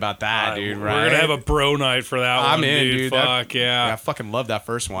excited about that, dude. We're Right? gonna have a bro night for that I'm one, in, dude. Fuck I yeah. fucking love that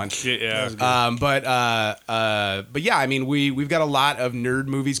first one. Yeah. But yeah, I mean, we've got a lot of nerd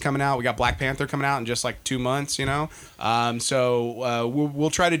movies coming out. We got Black Panther coming out in just like 2 months, you know. So we'll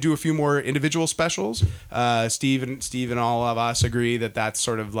try to do a few more individual specials. Steve and all of us agree that that's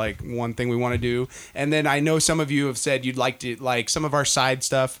sort of like one thing we want to do. And then I know some of you have said you'd like to like some of our side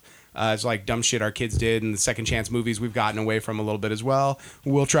stuff. It's like dumb shit our kids did and the second chance movies we've gotten away from a little bit as well.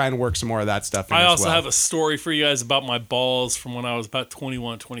 We'll try and work some more of that stuff in I as also well. have a story for you guys about my balls from when I was about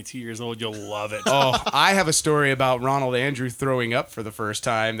 21, 22 years old. You'll love it. Oh, I have a story about Ronald Andrew throwing up for the first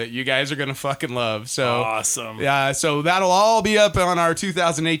time that you guys are gonna fucking love. So Awesome. yeah, so that'll all be up on our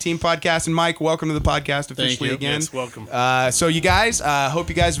 2018 podcast. And Mike, welcome to the podcast officially you. again. Yes, welcome. So you guys, hope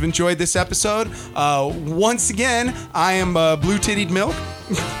you guys have enjoyed this episode. Once again, I am Blue Tittied Milk.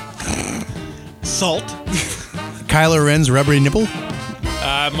 Salt. Kylo Ren's rubbery nipple.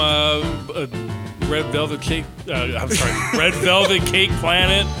 I'm a Red Velvet Cake. Red Velvet Cake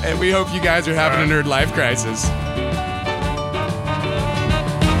Planet. And we hope you guys are having a nerd life crisis.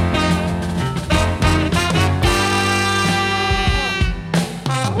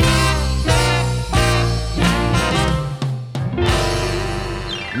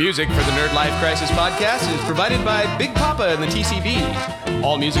 Music for the Nerd Life Crisis podcast is provided by Big Papa and the TCB.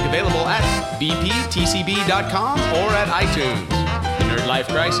 All music available at bptcb.com or at iTunes. The Nerd Life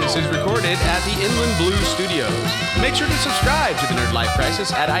Crisis is recorded at the Inland Blue Studios. Make sure to subscribe to the Nerd Life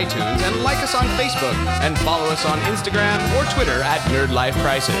Crisis at iTunes and like us on Facebook and follow us on Instagram or Twitter at Nerd Life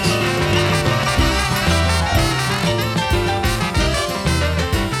Crisis.